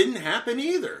 That didn't happen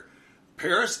either.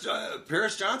 Paris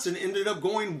Johnson ended up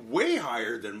going way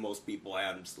higher than most people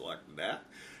had him selected at.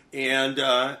 And,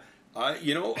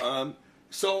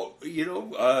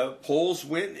 polls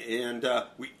went, and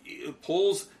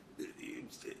polls,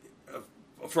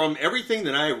 from everything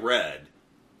that I read,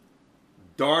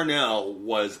 Darnell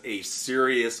was a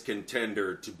serious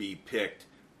contender to be picked.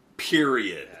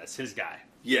 Period. Yeah, it's his guy.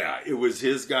 Yeah, it was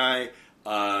his guy.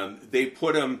 They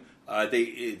put him.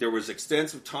 There was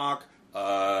extensive talk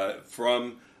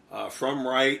from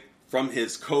Wright, from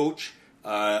his coach,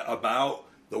 about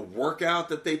the workout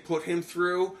that they put him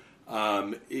through.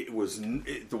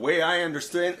 The way I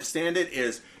understand it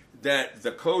is that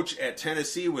the coach at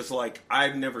Tennessee was like,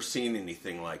 I've never seen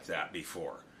anything like that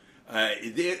before.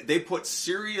 They put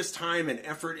serious time and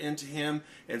effort into him,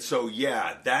 and so,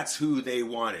 yeah, that's who they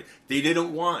wanted. They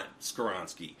didn't want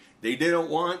Skoronski. They didn't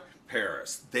want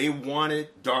Paris. They wanted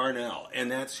Darnell, and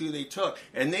that's who they took.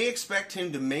 And they expect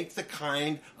him to make the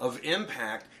kind of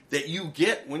impact that you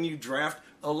get when you draft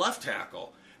a left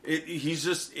tackle. He's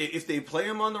just, if they play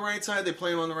him on the right side, they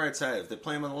play him on the right side. If they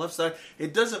play him on the left side,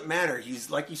 it doesn't matter. He's,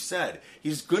 like you said,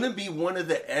 he's going to be one of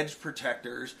the edge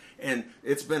protectors, and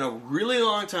it's been a really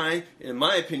long time, in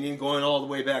my opinion, going all the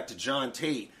way back to John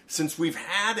Tate, since we've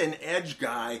had an edge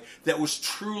guy that was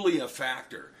truly a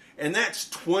factor. And that's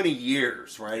 20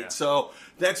 years, right? Yeah. So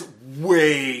that's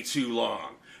way too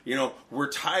long.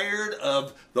 We're tired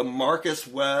of the Jamarcus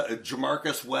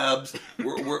Webbs.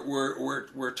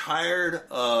 We're tired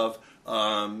of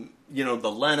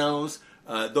the Lenos.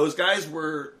 Those guys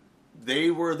were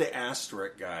the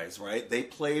asterisk guys, right? They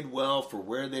played well for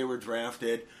where they were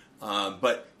drafted,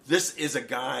 but this is a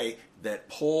guy that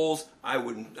Poles, I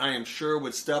am sure,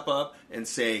 would step up and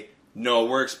say, no,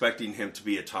 we're expecting him to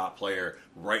be a top player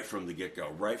right from the get-go,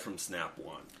 right from snap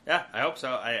one. Yeah, I hope so.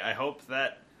 I hope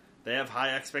that they have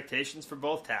high expectations for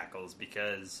both tackles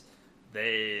because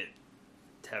they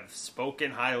have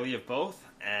spoken highly of both,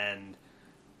 and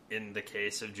in the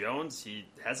case of Jones, he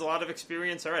has a lot of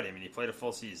experience already. I mean, he played a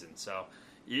full season, so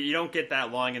you don't get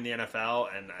that long in the NFL,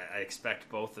 and I expect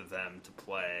both of them to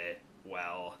play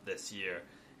well this year.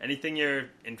 Anything you're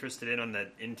interested in on the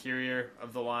interior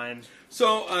of the line?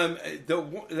 So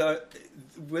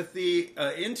with the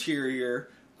interior,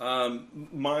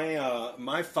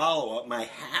 my follow-up, my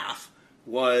half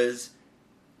was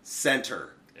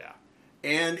center. Yeah,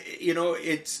 and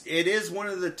it is one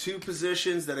of the two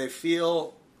positions that I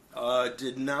feel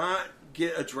did not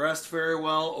get addressed very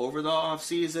well over the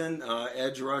offseason.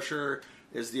 Edge rusher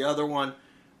is the other one.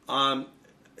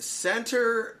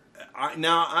 Center.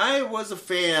 Now, I was a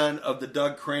fan of the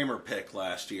Doug Kramer pick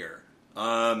last year.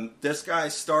 This guy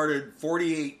started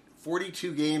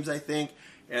 42 games, I think,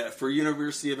 for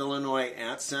University of Illinois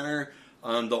at center.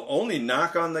 The only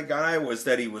knock on the guy was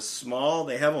that he was small.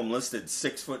 They have him listed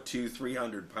 6'2",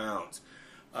 300 pounds.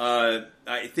 I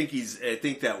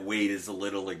think that weight is a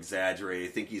little exaggerated.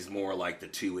 I think he's more like the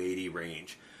 280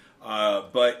 range.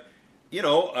 But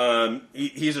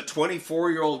he's a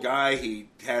 24-year-old guy. He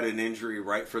had an injury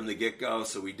right from the get-go,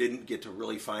 so we didn't get to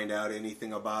really find out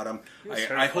anything about him. He was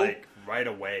hurt right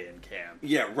away in camp.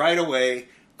 Yeah, right away.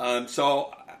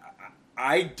 So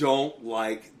I don't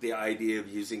like the idea of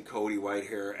using Cody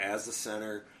Whitehair as the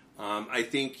center. I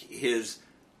think his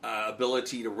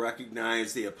ability to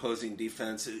recognize the opposing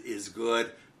defense is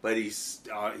good, but he's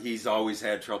always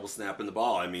had trouble snapping the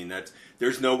ball. I mean,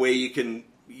 there's no way you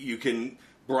can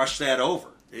brush that over.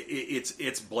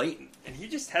 It's blatant. And he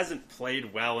just hasn't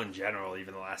played well in general,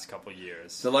 even the last couple of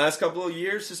years. The last couple of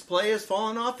years, his play has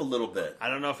fallen off a little bit. I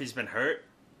don't know if he's been hurt.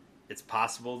 It's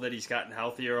possible that he's gotten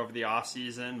healthier over the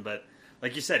offseason, but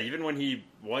like you said, even when he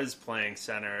was playing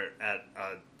center at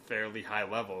a fairly high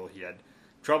level, he had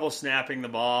trouble snapping the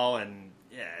ball, and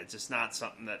it's just not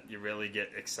something that you really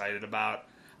get excited about.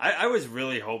 I was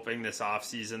really hoping this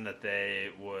offseason that they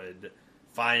would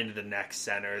find the next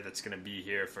center that's going to be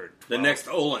here for 12. The next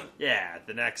Olin. Yeah,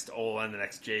 the next Olin, the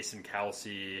next Jason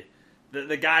Kelsey,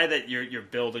 the guy that you're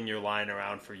building your line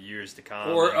around for years to come.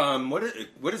 Or what is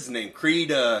his name?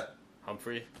 Creed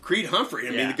Humphrey. Creed Humphrey.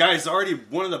 I mean, the guy's already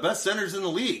one of the best centers in the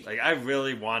league. Like, I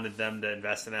really wanted them to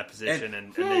invest in that position,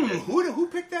 and they did. Who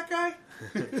picked that guy?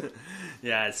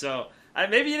 Yeah, so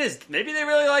maybe it is. Maybe they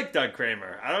really like Doug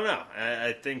Kramer. I don't know.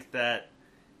 I think that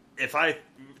if I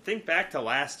think back to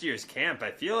last year's camp, I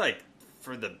feel like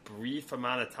for the brief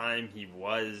amount of time he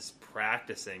was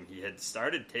practicing, he had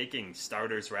started taking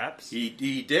starters reps. He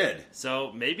did.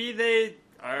 So maybe they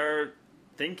are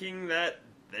thinking that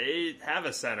they have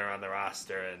a center on the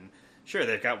roster, and sure,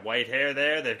 they've got Whitehair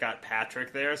there, they've got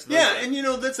Patrick there. So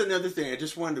and that's another thing I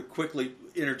just wanted to quickly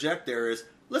interject there is,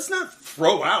 let's not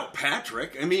throw out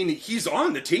Patrick. I mean, he's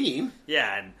on the team.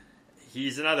 Yeah, and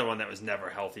he's another one that was never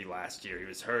healthy last year. He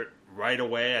was hurt right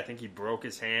away. I think he broke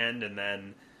his hand, and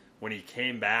then when he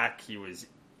came back, he was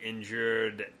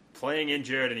playing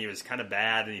injured, and he was kind of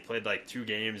bad, and he played like 2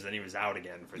 games, then he was out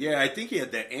again. I think he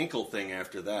had that ankle thing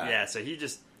after that. Yeah, so he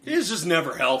was just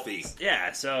never healthy.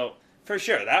 Yeah, so for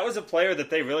sure, that was a player that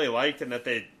they really liked and that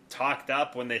they talked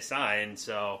up when they signed,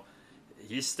 so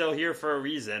he's still here for a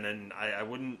reason, and I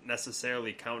wouldn't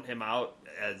necessarily count him out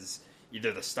as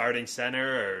either the starting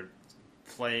center or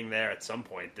playing there at some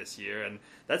point this year. And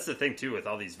that's the thing, too, with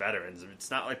all these veterans.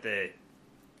 It's not like they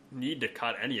need to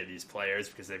cut any of these players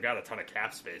because they've got a ton of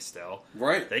cap space still.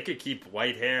 Right. They could keep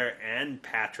Whitehair and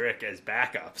Patrick as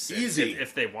backups. Easy.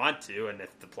 If they want to, and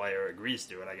if the player agrees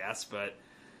to it, I guess. But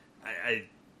I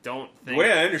don't think... The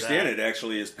way I understand it,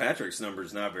 actually, is Patrick's number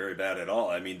is not very bad at all.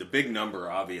 I mean, the big number,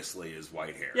 obviously, is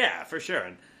Whitehair. Yeah, for sure.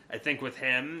 And I think with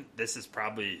him, this is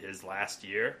probably his last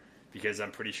year, because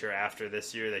I'm pretty sure after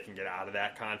this year they can get out of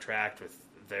that contract with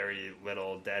very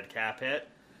little dead cap hit.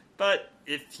 But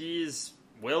if he's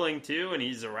willing to and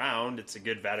he's around, it's a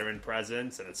good veteran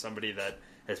presence, and it's somebody that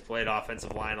has played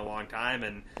offensive line a long time,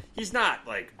 and he's not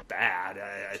like bad.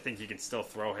 I think you can still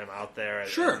throw him out there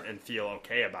and feel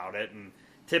okay about it. And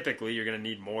typically you're going to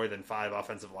need more than 5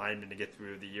 offensive linemen to get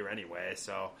through the year anyway.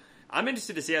 So I'm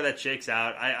interested to see how that shakes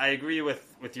out. I agree with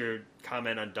your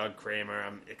comment on Doug Kramer.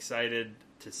 I'm excited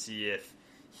to see if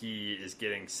he is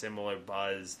getting similar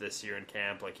buzz this year in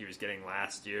camp like he was getting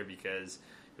last year, because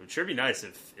it would sure be nice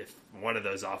if one of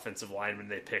those offensive linemen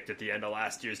they picked at the end of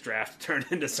last year's draft turned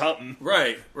into something.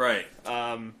 Right.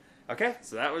 Okay,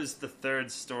 so that was the third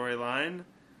storyline.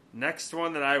 Next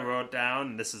one that I wrote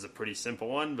down, and this is a pretty simple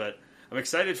one, but I'm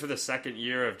excited for the second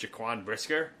year of Jaquan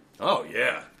Brisker. Oh,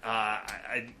 yeah.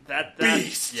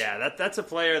 Beast! Yeah, that's a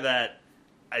player that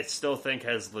I still think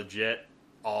has legit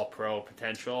all-pro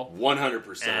potential.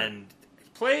 100%. And he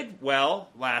played well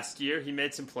last year. He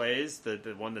made some plays. The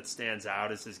one that stands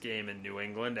out is his game in New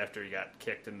England after he got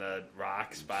kicked in the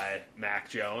rocks by Mac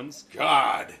Jones.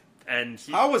 God. And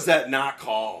how was that not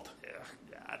called?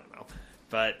 Yeah, I don't know.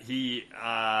 But he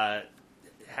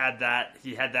had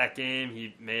that game.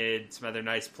 He made some other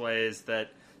nice plays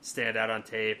that stand out on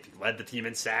tape. He led the team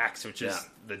in sacks, which is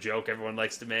the joke everyone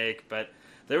likes to make. But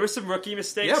there were some rookie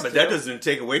mistakes. Yeah, but that doesn't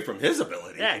take away from his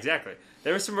ability. Yeah, exactly.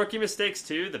 There were some rookie mistakes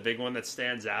too. The big one that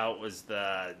stands out was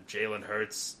the Jalen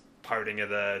Hurts parting of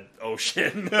the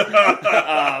ocean.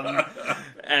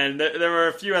 And there were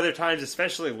a few other times,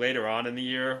 especially later on in the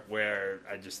year, where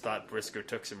I just thought Brisker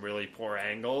took some really poor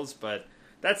angles. But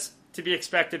that's to be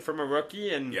expected from a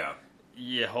rookie, and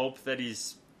you hope that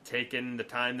he's taken the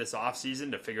time this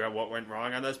offseason to figure out what went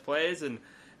wrong on those plays. And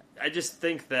I just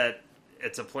think that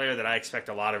it's a player that I expect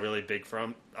a lot of really big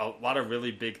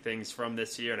things from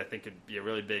this year, and I think could be a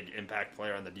really big impact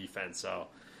player on the defense. So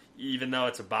even though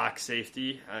it's a box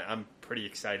safety, I'm pretty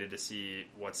excited to see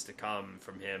what's to come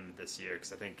from him this year,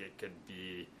 because I think it could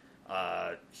be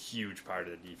a huge part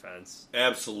of the defense.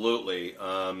 Absolutely.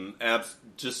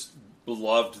 Just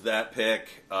loved that pick.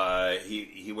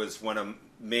 He was one of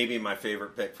maybe my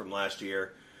favorite pick from last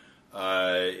year.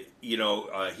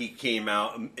 He came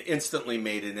out, instantly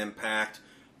made an impact.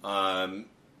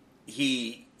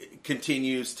 He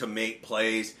continues to make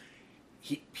plays.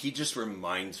 He just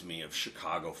reminds me of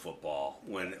Chicago football.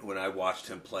 When I watched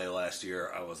him play last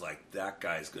year, I was like, that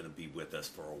guy's going to be with us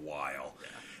for a while.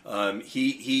 Yeah.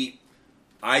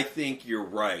 I think you're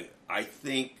right. I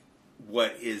think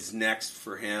what is next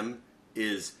for him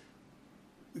is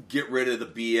get rid of the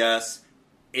BS,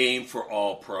 aim for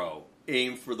all pro.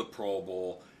 Aim for the Pro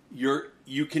Bowl.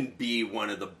 You can be one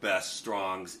of the best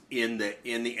strongs in the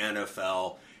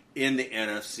NFL, in the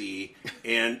NFC,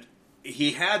 and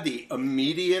he had the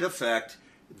immediate effect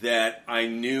that I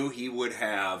knew he would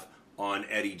have on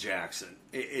Eddie Jackson.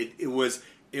 It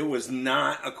was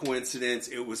not a coincidence.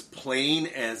 It was plain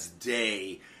as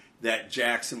day that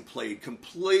Jackson played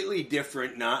completely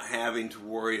different, not having to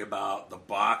worry about the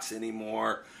box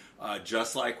anymore,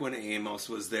 just like when Amos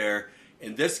was there.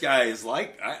 And this guy is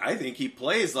I think he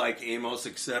plays like Amos,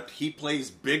 except he plays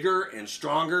bigger and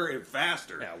stronger and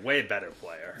faster. Yeah, way better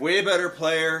player. Way better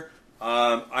player.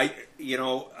 I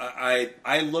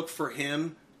look for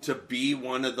him to be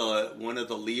one of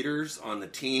the leaders on the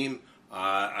team.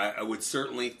 I would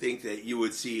certainly think that you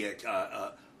would see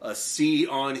a C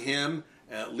on him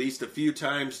at least a few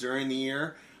times during the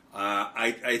year.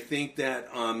 I think that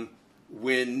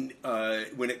when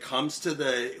it comes to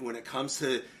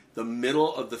the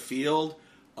middle of the field,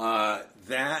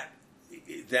 that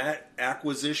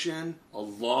acquisition,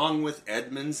 along with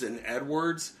Edmonds and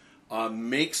Edwards,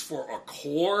 makes for a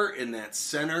core in that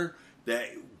center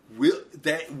that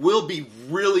will be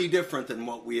really different than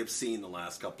what we have seen the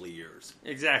last couple of years.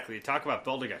 Exactly. Talk about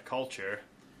building a culture,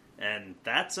 and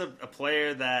that's a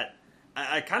player that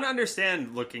I kind of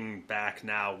understand looking back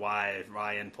now why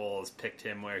Ryan Poles picked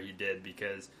him where he did,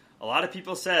 because a lot of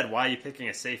people said, why are you picking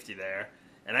a safety there?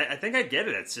 And I think I get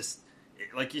it. It's just,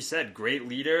 like you said, great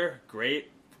leader, great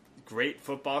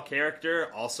football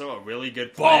character, also a really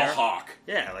good player. Ball hawk.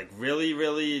 Yeah, really,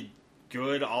 really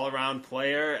good all-around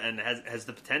player, and has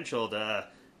the potential to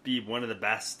be one of the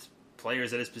best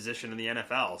players at his position in the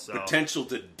NFL. So potential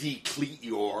to decleat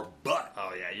your butt.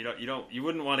 Oh yeah, you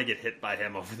wouldn't want to get hit by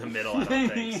him over the middle, I don't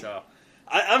think. So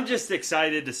I'm just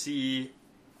excited to see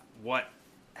what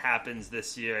happens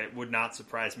this year. It would not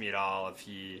surprise me at all if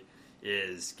he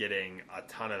is getting a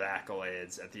ton of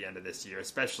accolades at the end of this year,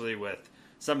 especially with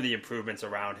some of the improvements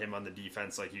around him on the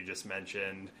defense, like you just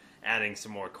mentioned, adding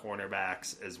some more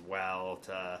cornerbacks as well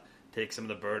to take some of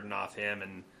the burden off him.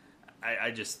 And I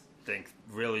just think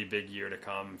really big year to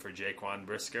come for Jaquan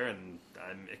Brisker, and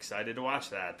I'm excited to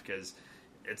watch that because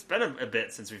it's been a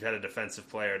bit since we've had a defensive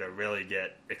player to really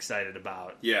get excited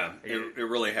about. Yeah, it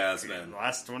really has been. The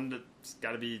last one has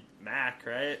got to be Mac,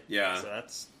 right? Yeah. So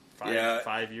that's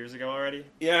 5 years ago already.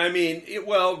 Yeah, I mean,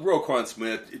 Roquan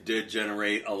Smith did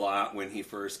generate a lot when he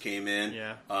first came in.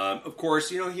 Yeah. Of course,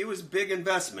 he was a big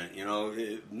investment.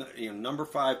 Number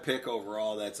 5 pick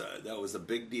overall. That was a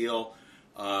big deal.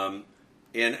 And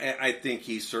I think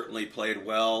he certainly played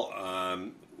well.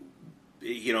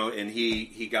 And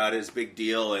he got his big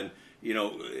deal, and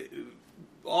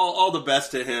all the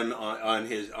best to him on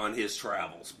his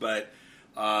travels. But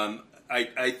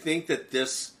I think that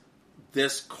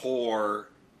this core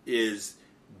is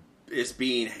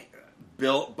being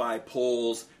built by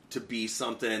Poles to be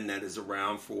something that is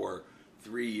around for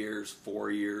 3 years,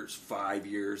 4 years, 5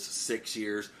 years, 6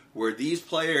 years, where these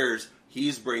players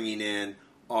he's bringing in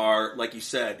are, like you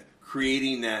said,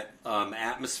 creating that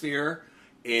atmosphere,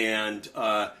 and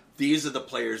these are the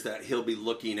players that he'll be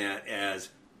looking at as,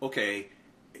 okay,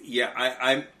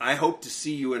 yeah, I hope to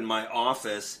see you in my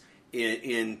office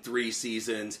in 3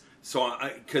 seasons. So,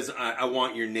 because I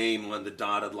want your name on the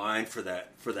dotted line for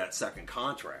that second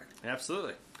contract.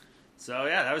 Absolutely. So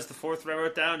yeah, that was the 4th that I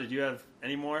wrote down. Did you have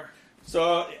any more?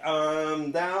 So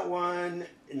that one,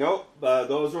 nope.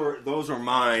 Those are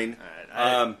mine.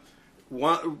 All right,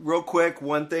 Real quick,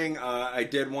 one thing I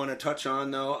did want to touch on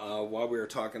though, while we were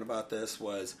talking about this,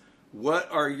 was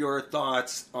what are your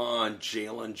thoughts on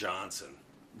Jalen Johnson?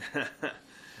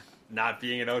 Not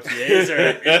being in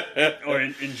OTAs or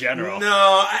in general? No,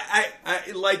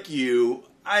 I like you.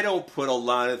 I don't put a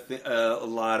lot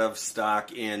of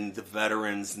stock in the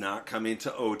veterans not coming to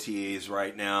OTAs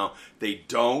right now. They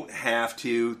don't have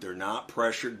to. They're not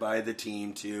pressured by the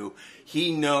team to.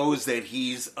 He knows that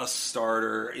he's a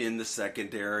starter in the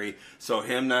secondary, so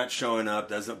him not showing up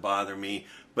doesn't bother me.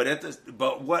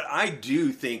 But what I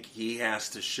do think he has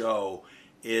to show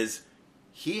is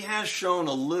he has shown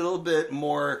a little bit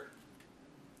more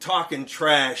talking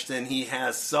trash than he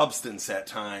has substance at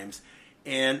times,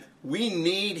 and we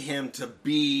need him to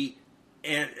be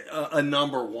a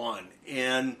number one,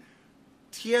 and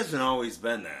he hasn't always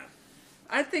been that.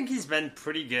 I think he's been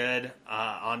pretty good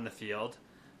on the field.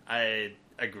 I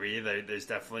agree. There's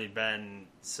definitely been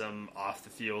some off the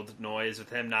field noise with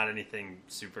him. Not anything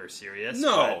super serious.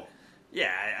 No. But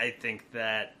yeah, I think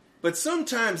that. But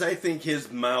sometimes I think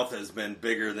his mouth has been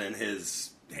bigger than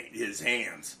his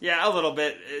hands. Yeah, a little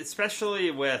bit,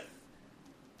 especially with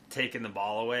taking the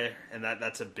ball away, and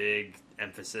that's a big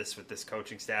emphasis with this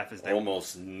coaching staff. Is that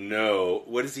almost no?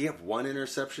 What does he have? 1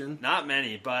 interception? Not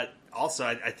many, but also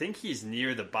I think he's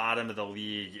near the bottom of the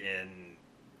league in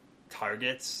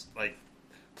targets. Like,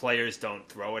 players don't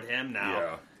throw at him now.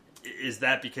 Yeah. Is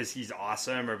that because he's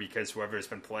awesome, or because whoever's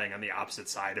been playing on the opposite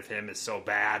side of him is so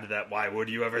bad that why would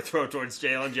you ever throw towards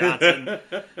Jalen Johnson?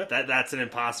 That's an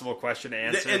impossible question to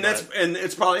answer. And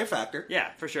it's probably a factor.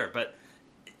 Yeah, for sure. But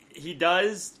he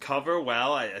does cover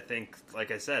well. I think,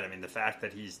 like I said, the fact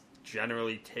that he's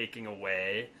generally taking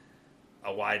away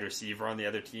a wide receiver on the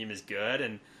other team is good.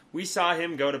 And we saw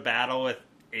him go to battle with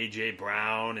A.J.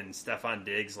 Brown and Stephon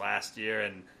Diggs last year.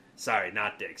 And sorry,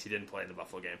 not Diggs. He didn't play in the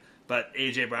Buffalo game. But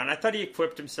A.J. Brown, I thought he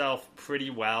equipped himself pretty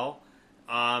well.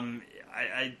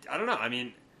 I don't know.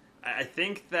 I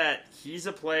think that he's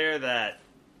a player that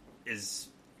is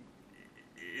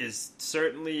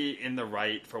certainly in the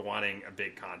right for wanting a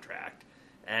big contract.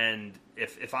 And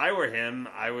if I were him,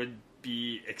 I would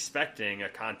be expecting a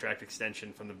contract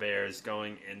extension from the Bears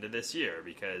going into this year,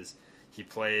 because he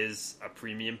plays a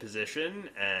premium position,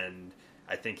 and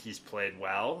I think he's played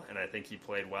well, and I think he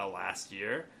played well last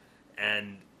year.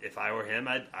 And if I were him,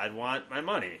 I'd want my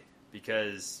money,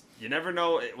 because you never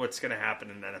know what's going to happen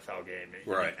in an NFL game.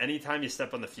 Right. Anytime you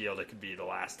step on the field, it could be the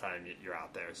last time you're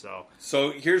out there.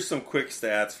 So here's some quick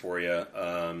stats for you.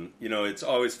 It's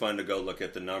always fun to go look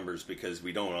at the numbers because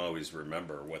we don't always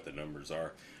remember what the numbers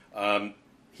are.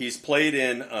 He's played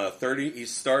in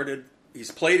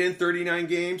He's played in 39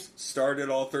 games. Started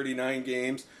all 39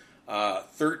 games.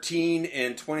 13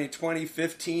 in 2020,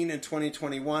 15 in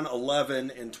 2021,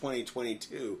 11 in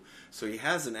 2022. So he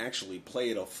hasn't actually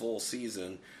played a full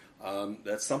season.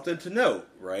 That's something to note,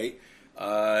 right?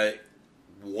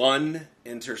 1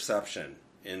 interception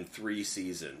in 3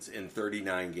 seasons, in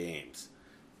 39 games.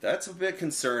 That's a bit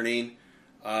concerning.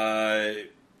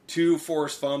 2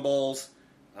 forced fumbles.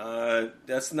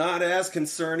 That's not as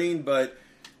concerning, but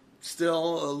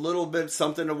still a little bit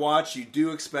something to watch. You do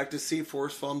expect to see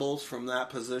forced fumbles from that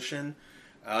position.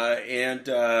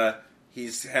 And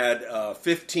he's had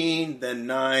 15, then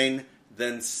 9,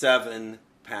 then 7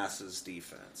 passes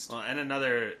defense. Well, and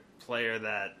another player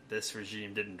that this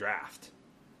regime didn't draft.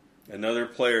 Another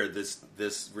player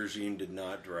this regime did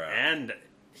not draft. And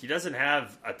he doesn't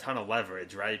have a ton of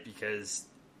leverage, right? Because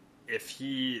if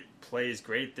he plays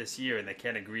great this year and they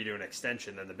can't agree to an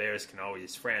extension, then the Bears can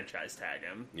always franchise tag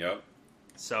him. Yep.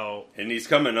 So, and he's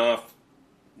coming off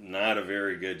not a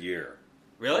very good year.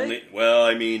 Really?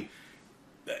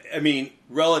 I mean,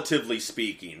 relatively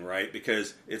speaking, right?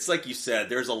 Because it's like you said,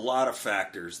 there's a lot of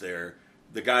factors there.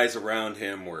 The guys around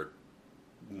him were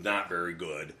not very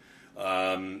good.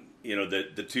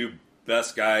 The two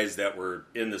best guys that were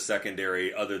in the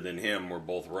secondary, other than him, were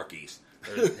both rookies.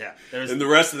 And the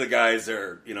rest of the guys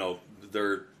are,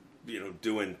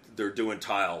 doing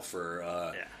tile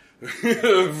for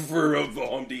for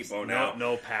Home Depot now.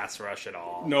 No pass rush at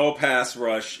all. No pass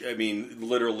rush. I mean,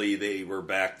 literally, they were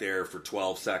back there for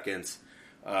 12 seconds.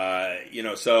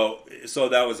 So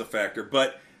that was a factor,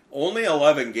 but only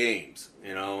 11 games.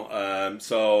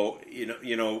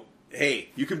 Hey,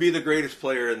 you can be the greatest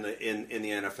player in the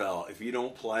NFL. If you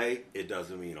don't play, it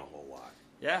doesn't mean a whole lot.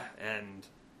 Yeah, and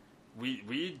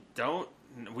we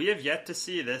have yet to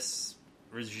see this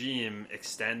regime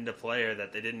extend a player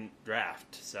that they didn't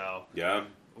draft. So yeah,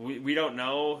 we don't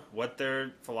know what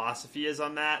their philosophy is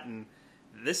on that. And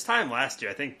this time last year,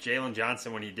 I think Jalen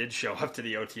Johnson, when he did show up to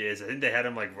the OTAs, I think they had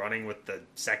him like running with the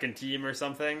second team or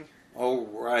something. Oh,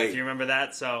 right. Do you remember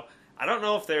that? So I don't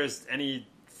know if there's any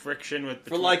friction with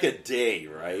for like a day,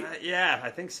 right? Yeah, I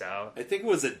think so. I think it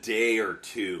was a day or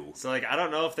two. So like, I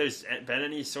don't know if there's been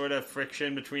any sort of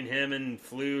friction between him and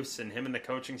Flus and him and the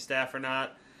coaching staff or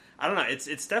not. I don't know.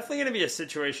 It's definitely going to be a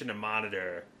situation to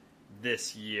monitor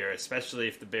this year, especially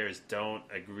if the Bears don't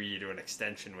agree to an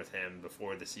extension with him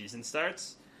before the season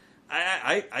starts.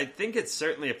 I think it's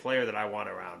certainly a player that I want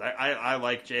around. I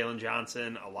like Jalen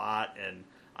Johnson a lot, and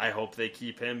I hope they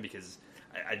keep him because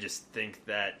I just think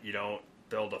that you don't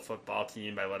build a football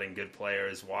team by letting good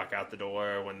players walk out the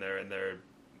door when they're in their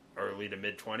early to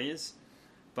mid-20s.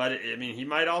 But, I mean, he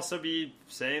might also be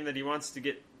saying that he wants to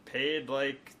get paid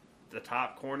like the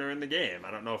top corner in the game.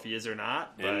 I don't know if he is or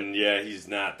not. But and yeah, he's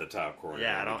not the top corner.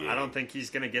 Yeah, in the game. I don't think he's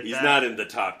going to get he's that. He's not in the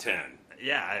top 10.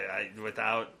 Yeah,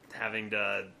 without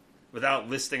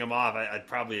listing him off, I'd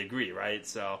probably agree, right?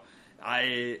 So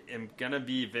I am going to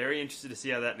be very interested to see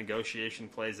how that negotiation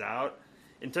plays out.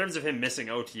 In terms of him missing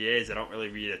OTAs, I don't really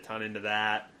read a ton into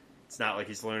that. It's not like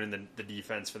he's learning the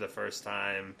defense for the first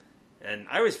time. And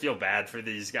I always feel bad for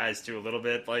these guys, too, a little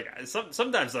bit. Like,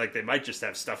 sometimes, like, they might just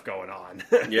have stuff going on.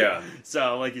 Yeah.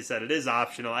 So, like you said, it is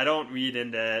optional. I don't read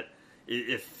into it.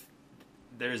 If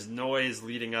there's noise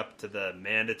leading up to the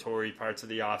mandatory parts of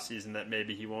the offseason that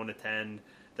maybe he won't attend,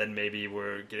 then maybe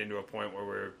we're getting to a point where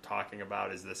we're talking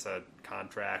about, is this a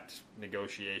contract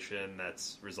negotiation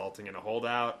that's resulting in a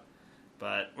holdout?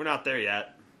 But we're not there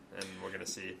yet, and we're going to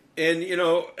see. And,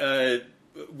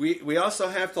 we also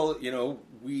have to,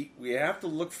 we have to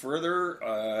look further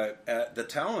at the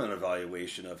talent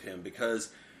evaluation of him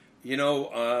because,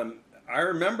 I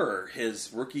remember his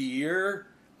rookie year,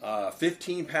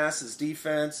 15 passes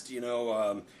defensed.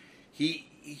 He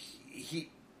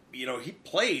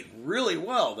played really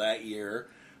well that year,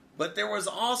 but there was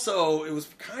also, it was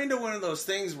kind of one of those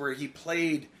things where he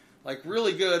played like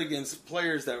really good against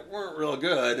players that weren't real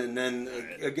good, and then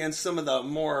against some of the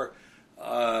more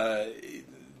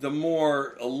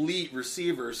elite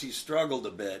receivers, he struggled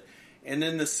a bit. And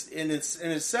in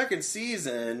his second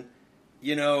season,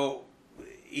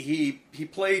 he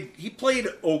played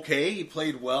okay. He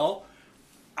played well.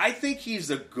 I think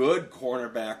he's a good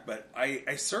cornerback, but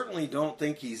I certainly don't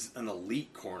think he's an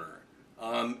elite corner.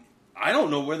 I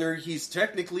don't know whether he's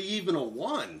technically even a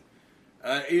 1.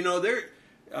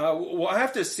 We'll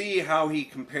have to see how he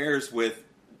compares with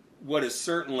what is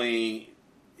certainly,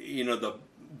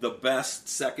 the best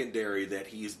secondary that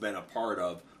he's been a part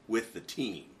of with the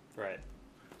team. Right.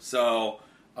 So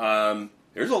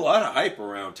there's a lot of hype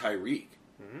around Tyreek.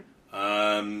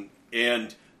 Mm-hmm.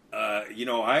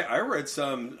 I read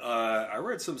some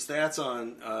stats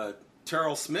on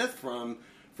Terrell Smith from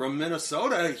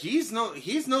Minnesota. He's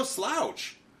no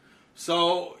slouch.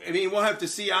 So I mean, we'll have to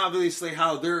see obviously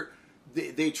how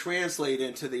they translate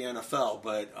into the NFL.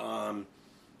 But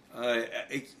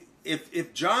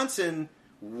if Johnson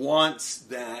wants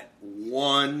that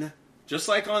one, just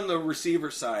like on the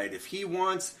receiver side, if he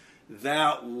wants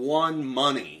that one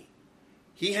money,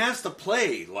 he has to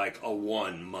play like a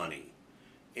one money.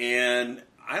 And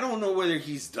I don't know whether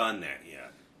he's done that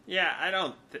yet. Yeah, I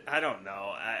don't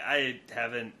know. I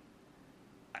haven't.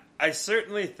 I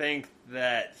certainly think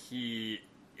that he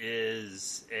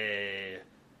is a.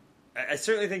 I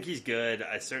certainly think he's good.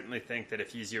 I certainly think that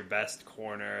if he's your best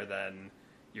corner, then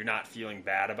you're not feeling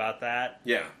bad about that.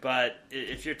 Yeah. But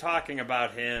if you're talking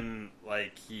about him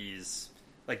like he's,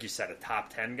 like you said, a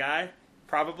top 10 guy,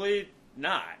 probably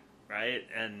not, right?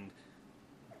 And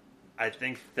I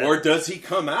think that, or does he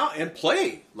come out and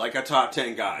play like a top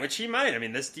 10 guy? which he might. I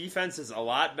mean, this defense is a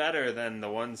lot better than the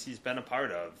ones he's been a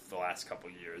part of the last couple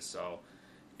of years. So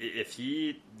if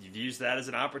he views that as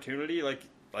an opportunity, like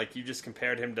you just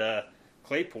compared him to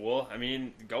Claypool, I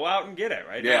mean, go out and get it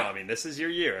right now. I mean, this is your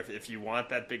year if you want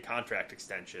that big contract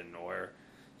extension, or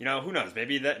who knows?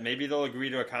 Maybe they'll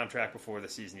agree to a contract before the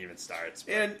season even starts.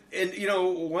 But. And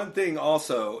one thing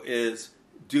also is,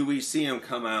 do we see him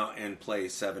come out and play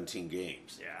 17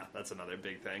 games? Yeah, that's another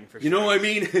big thing for sure. You know what I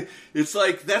mean? It's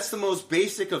like, that's the most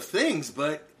basic of things,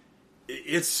 but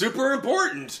it's super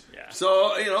important. Yeah.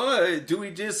 So, do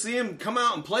we just see him come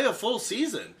out and play a full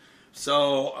season?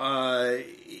 So,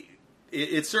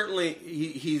 it's certainly,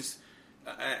 he's,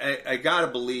 I gotta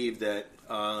believe that,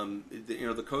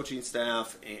 the coaching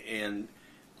staff and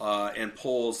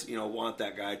Poles, want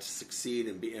that guy to succeed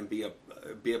and be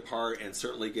a part and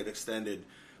certainly get extended.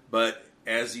 But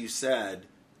as you said,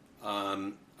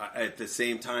 at the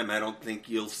same time, I don't think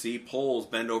you'll see Poles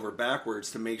bend over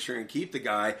backwards to make sure and keep the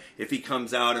guy if he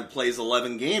comes out and plays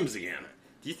 11 games again.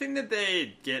 Do you think that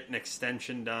they get an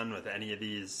extension done with any of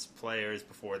these players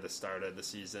before the start of the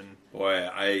season? Boy,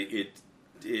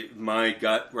 my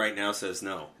gut right now says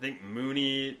no. I think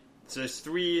Mooney. So there's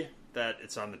 3 that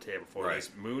it's on the table for. Right.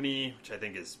 There's Mooney, which I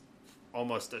think is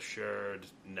almost assured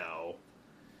no.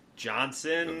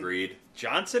 Johnson. Agreed.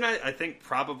 Johnson, I think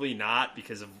probably not,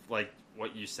 because of what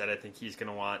you said. I think he's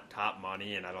going to want top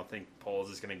money, and I don't think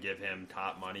Poles is going to give him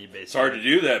top money. It's hard to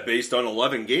do that based on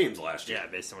 11 games last year.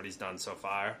 Yeah, based on what he's done so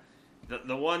far.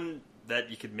 The one that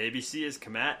you could maybe see is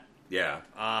Komet. Yeah.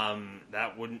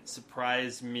 That wouldn't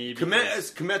surprise me.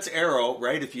 Komet's arrow,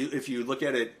 right? If you look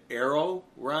at it, arrow,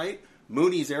 right?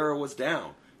 Mooney's arrow was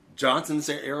down. Johnson's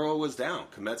arrow was down.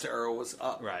 Komet's arrow was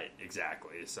up. Right,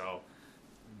 exactly. So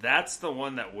that's the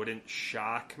one that wouldn't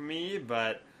shock me,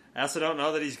 but I also don't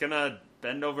know that he's going to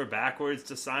bend over backwards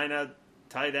to sign a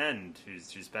tight end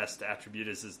whose best attribute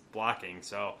is his blocking.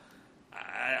 So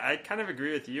I kind of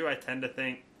agree with you. I tend to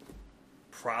think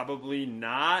probably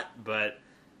not, but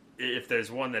if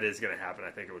there's one that is going to happen,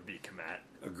 I think it would be Komet.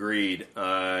 Agreed.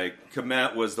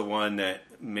 Komet was the one that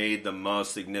made the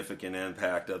most significant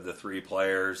impact of the 3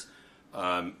 players.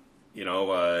 Man,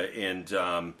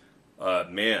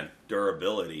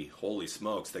 durability. Holy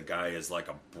smokes, the guy is like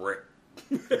a brick.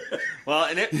 Well,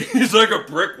 and he's like a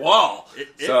brick wall.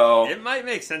 It might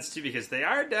make sense too, because they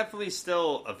are definitely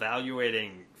still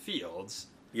evaluating Fields.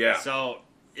 Yeah. So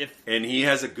and he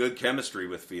has a good chemistry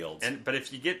with Fields. But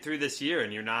if you get through this year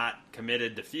and you're not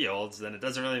committed to Fields, then it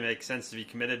doesn't really make sense to be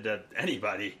committed to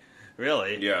anybody,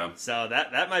 really. Yeah. So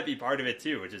that might be part of it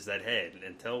too, which is that, hey,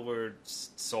 until we're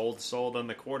sold on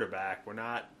the quarterback, we're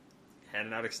not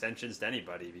handing out extensions to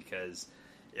anybody, because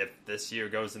if this year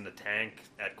goes in the tank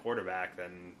at quarterback,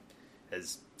 then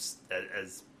as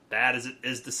bad as it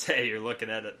is to say, you're looking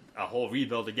at a whole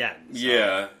rebuild again. So.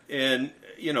 Yeah, and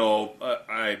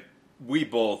we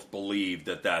both believe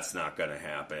that that's not going to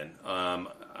happen.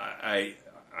 I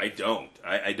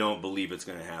don't believe it's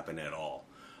going to happen at all.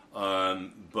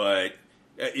 But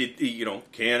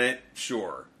can it?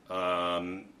 Sure.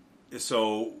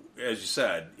 So as you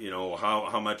said,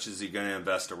 how much is he going to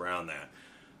invest around that?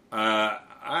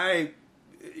 I'd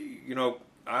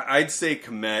say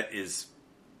Komet is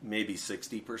maybe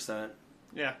 60%.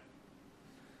 Yeah.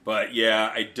 But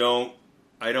yeah, I don't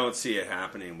see it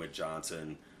happening with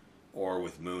Johnson or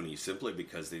with Mooney, simply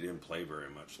because they didn't play very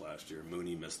much last year.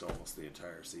 Mooney missed almost the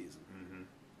entire season. Mm-hmm.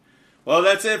 Well,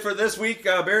 that's it for this week,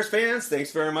 Bears fans.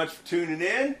 Thanks very much for tuning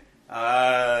in.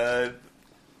 I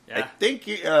think,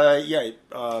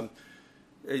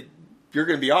 you're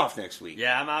going to be off next week.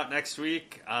 Yeah, I'm out next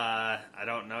week. I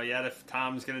don't know yet if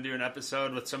Tom's going to do an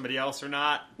episode with somebody else or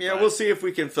not. Yeah, we'll see if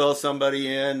we can fill somebody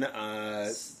in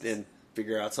and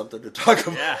figure out something to talk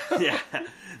about. Yeah.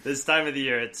 This time of the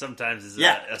year, it sometimes is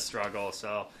a struggle.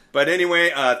 So, but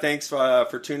anyway, thanks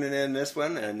for tuning in this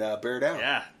one, and bear down.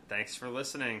 Yeah, thanks for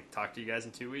listening. Talk to you guys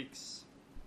in 2 weeks.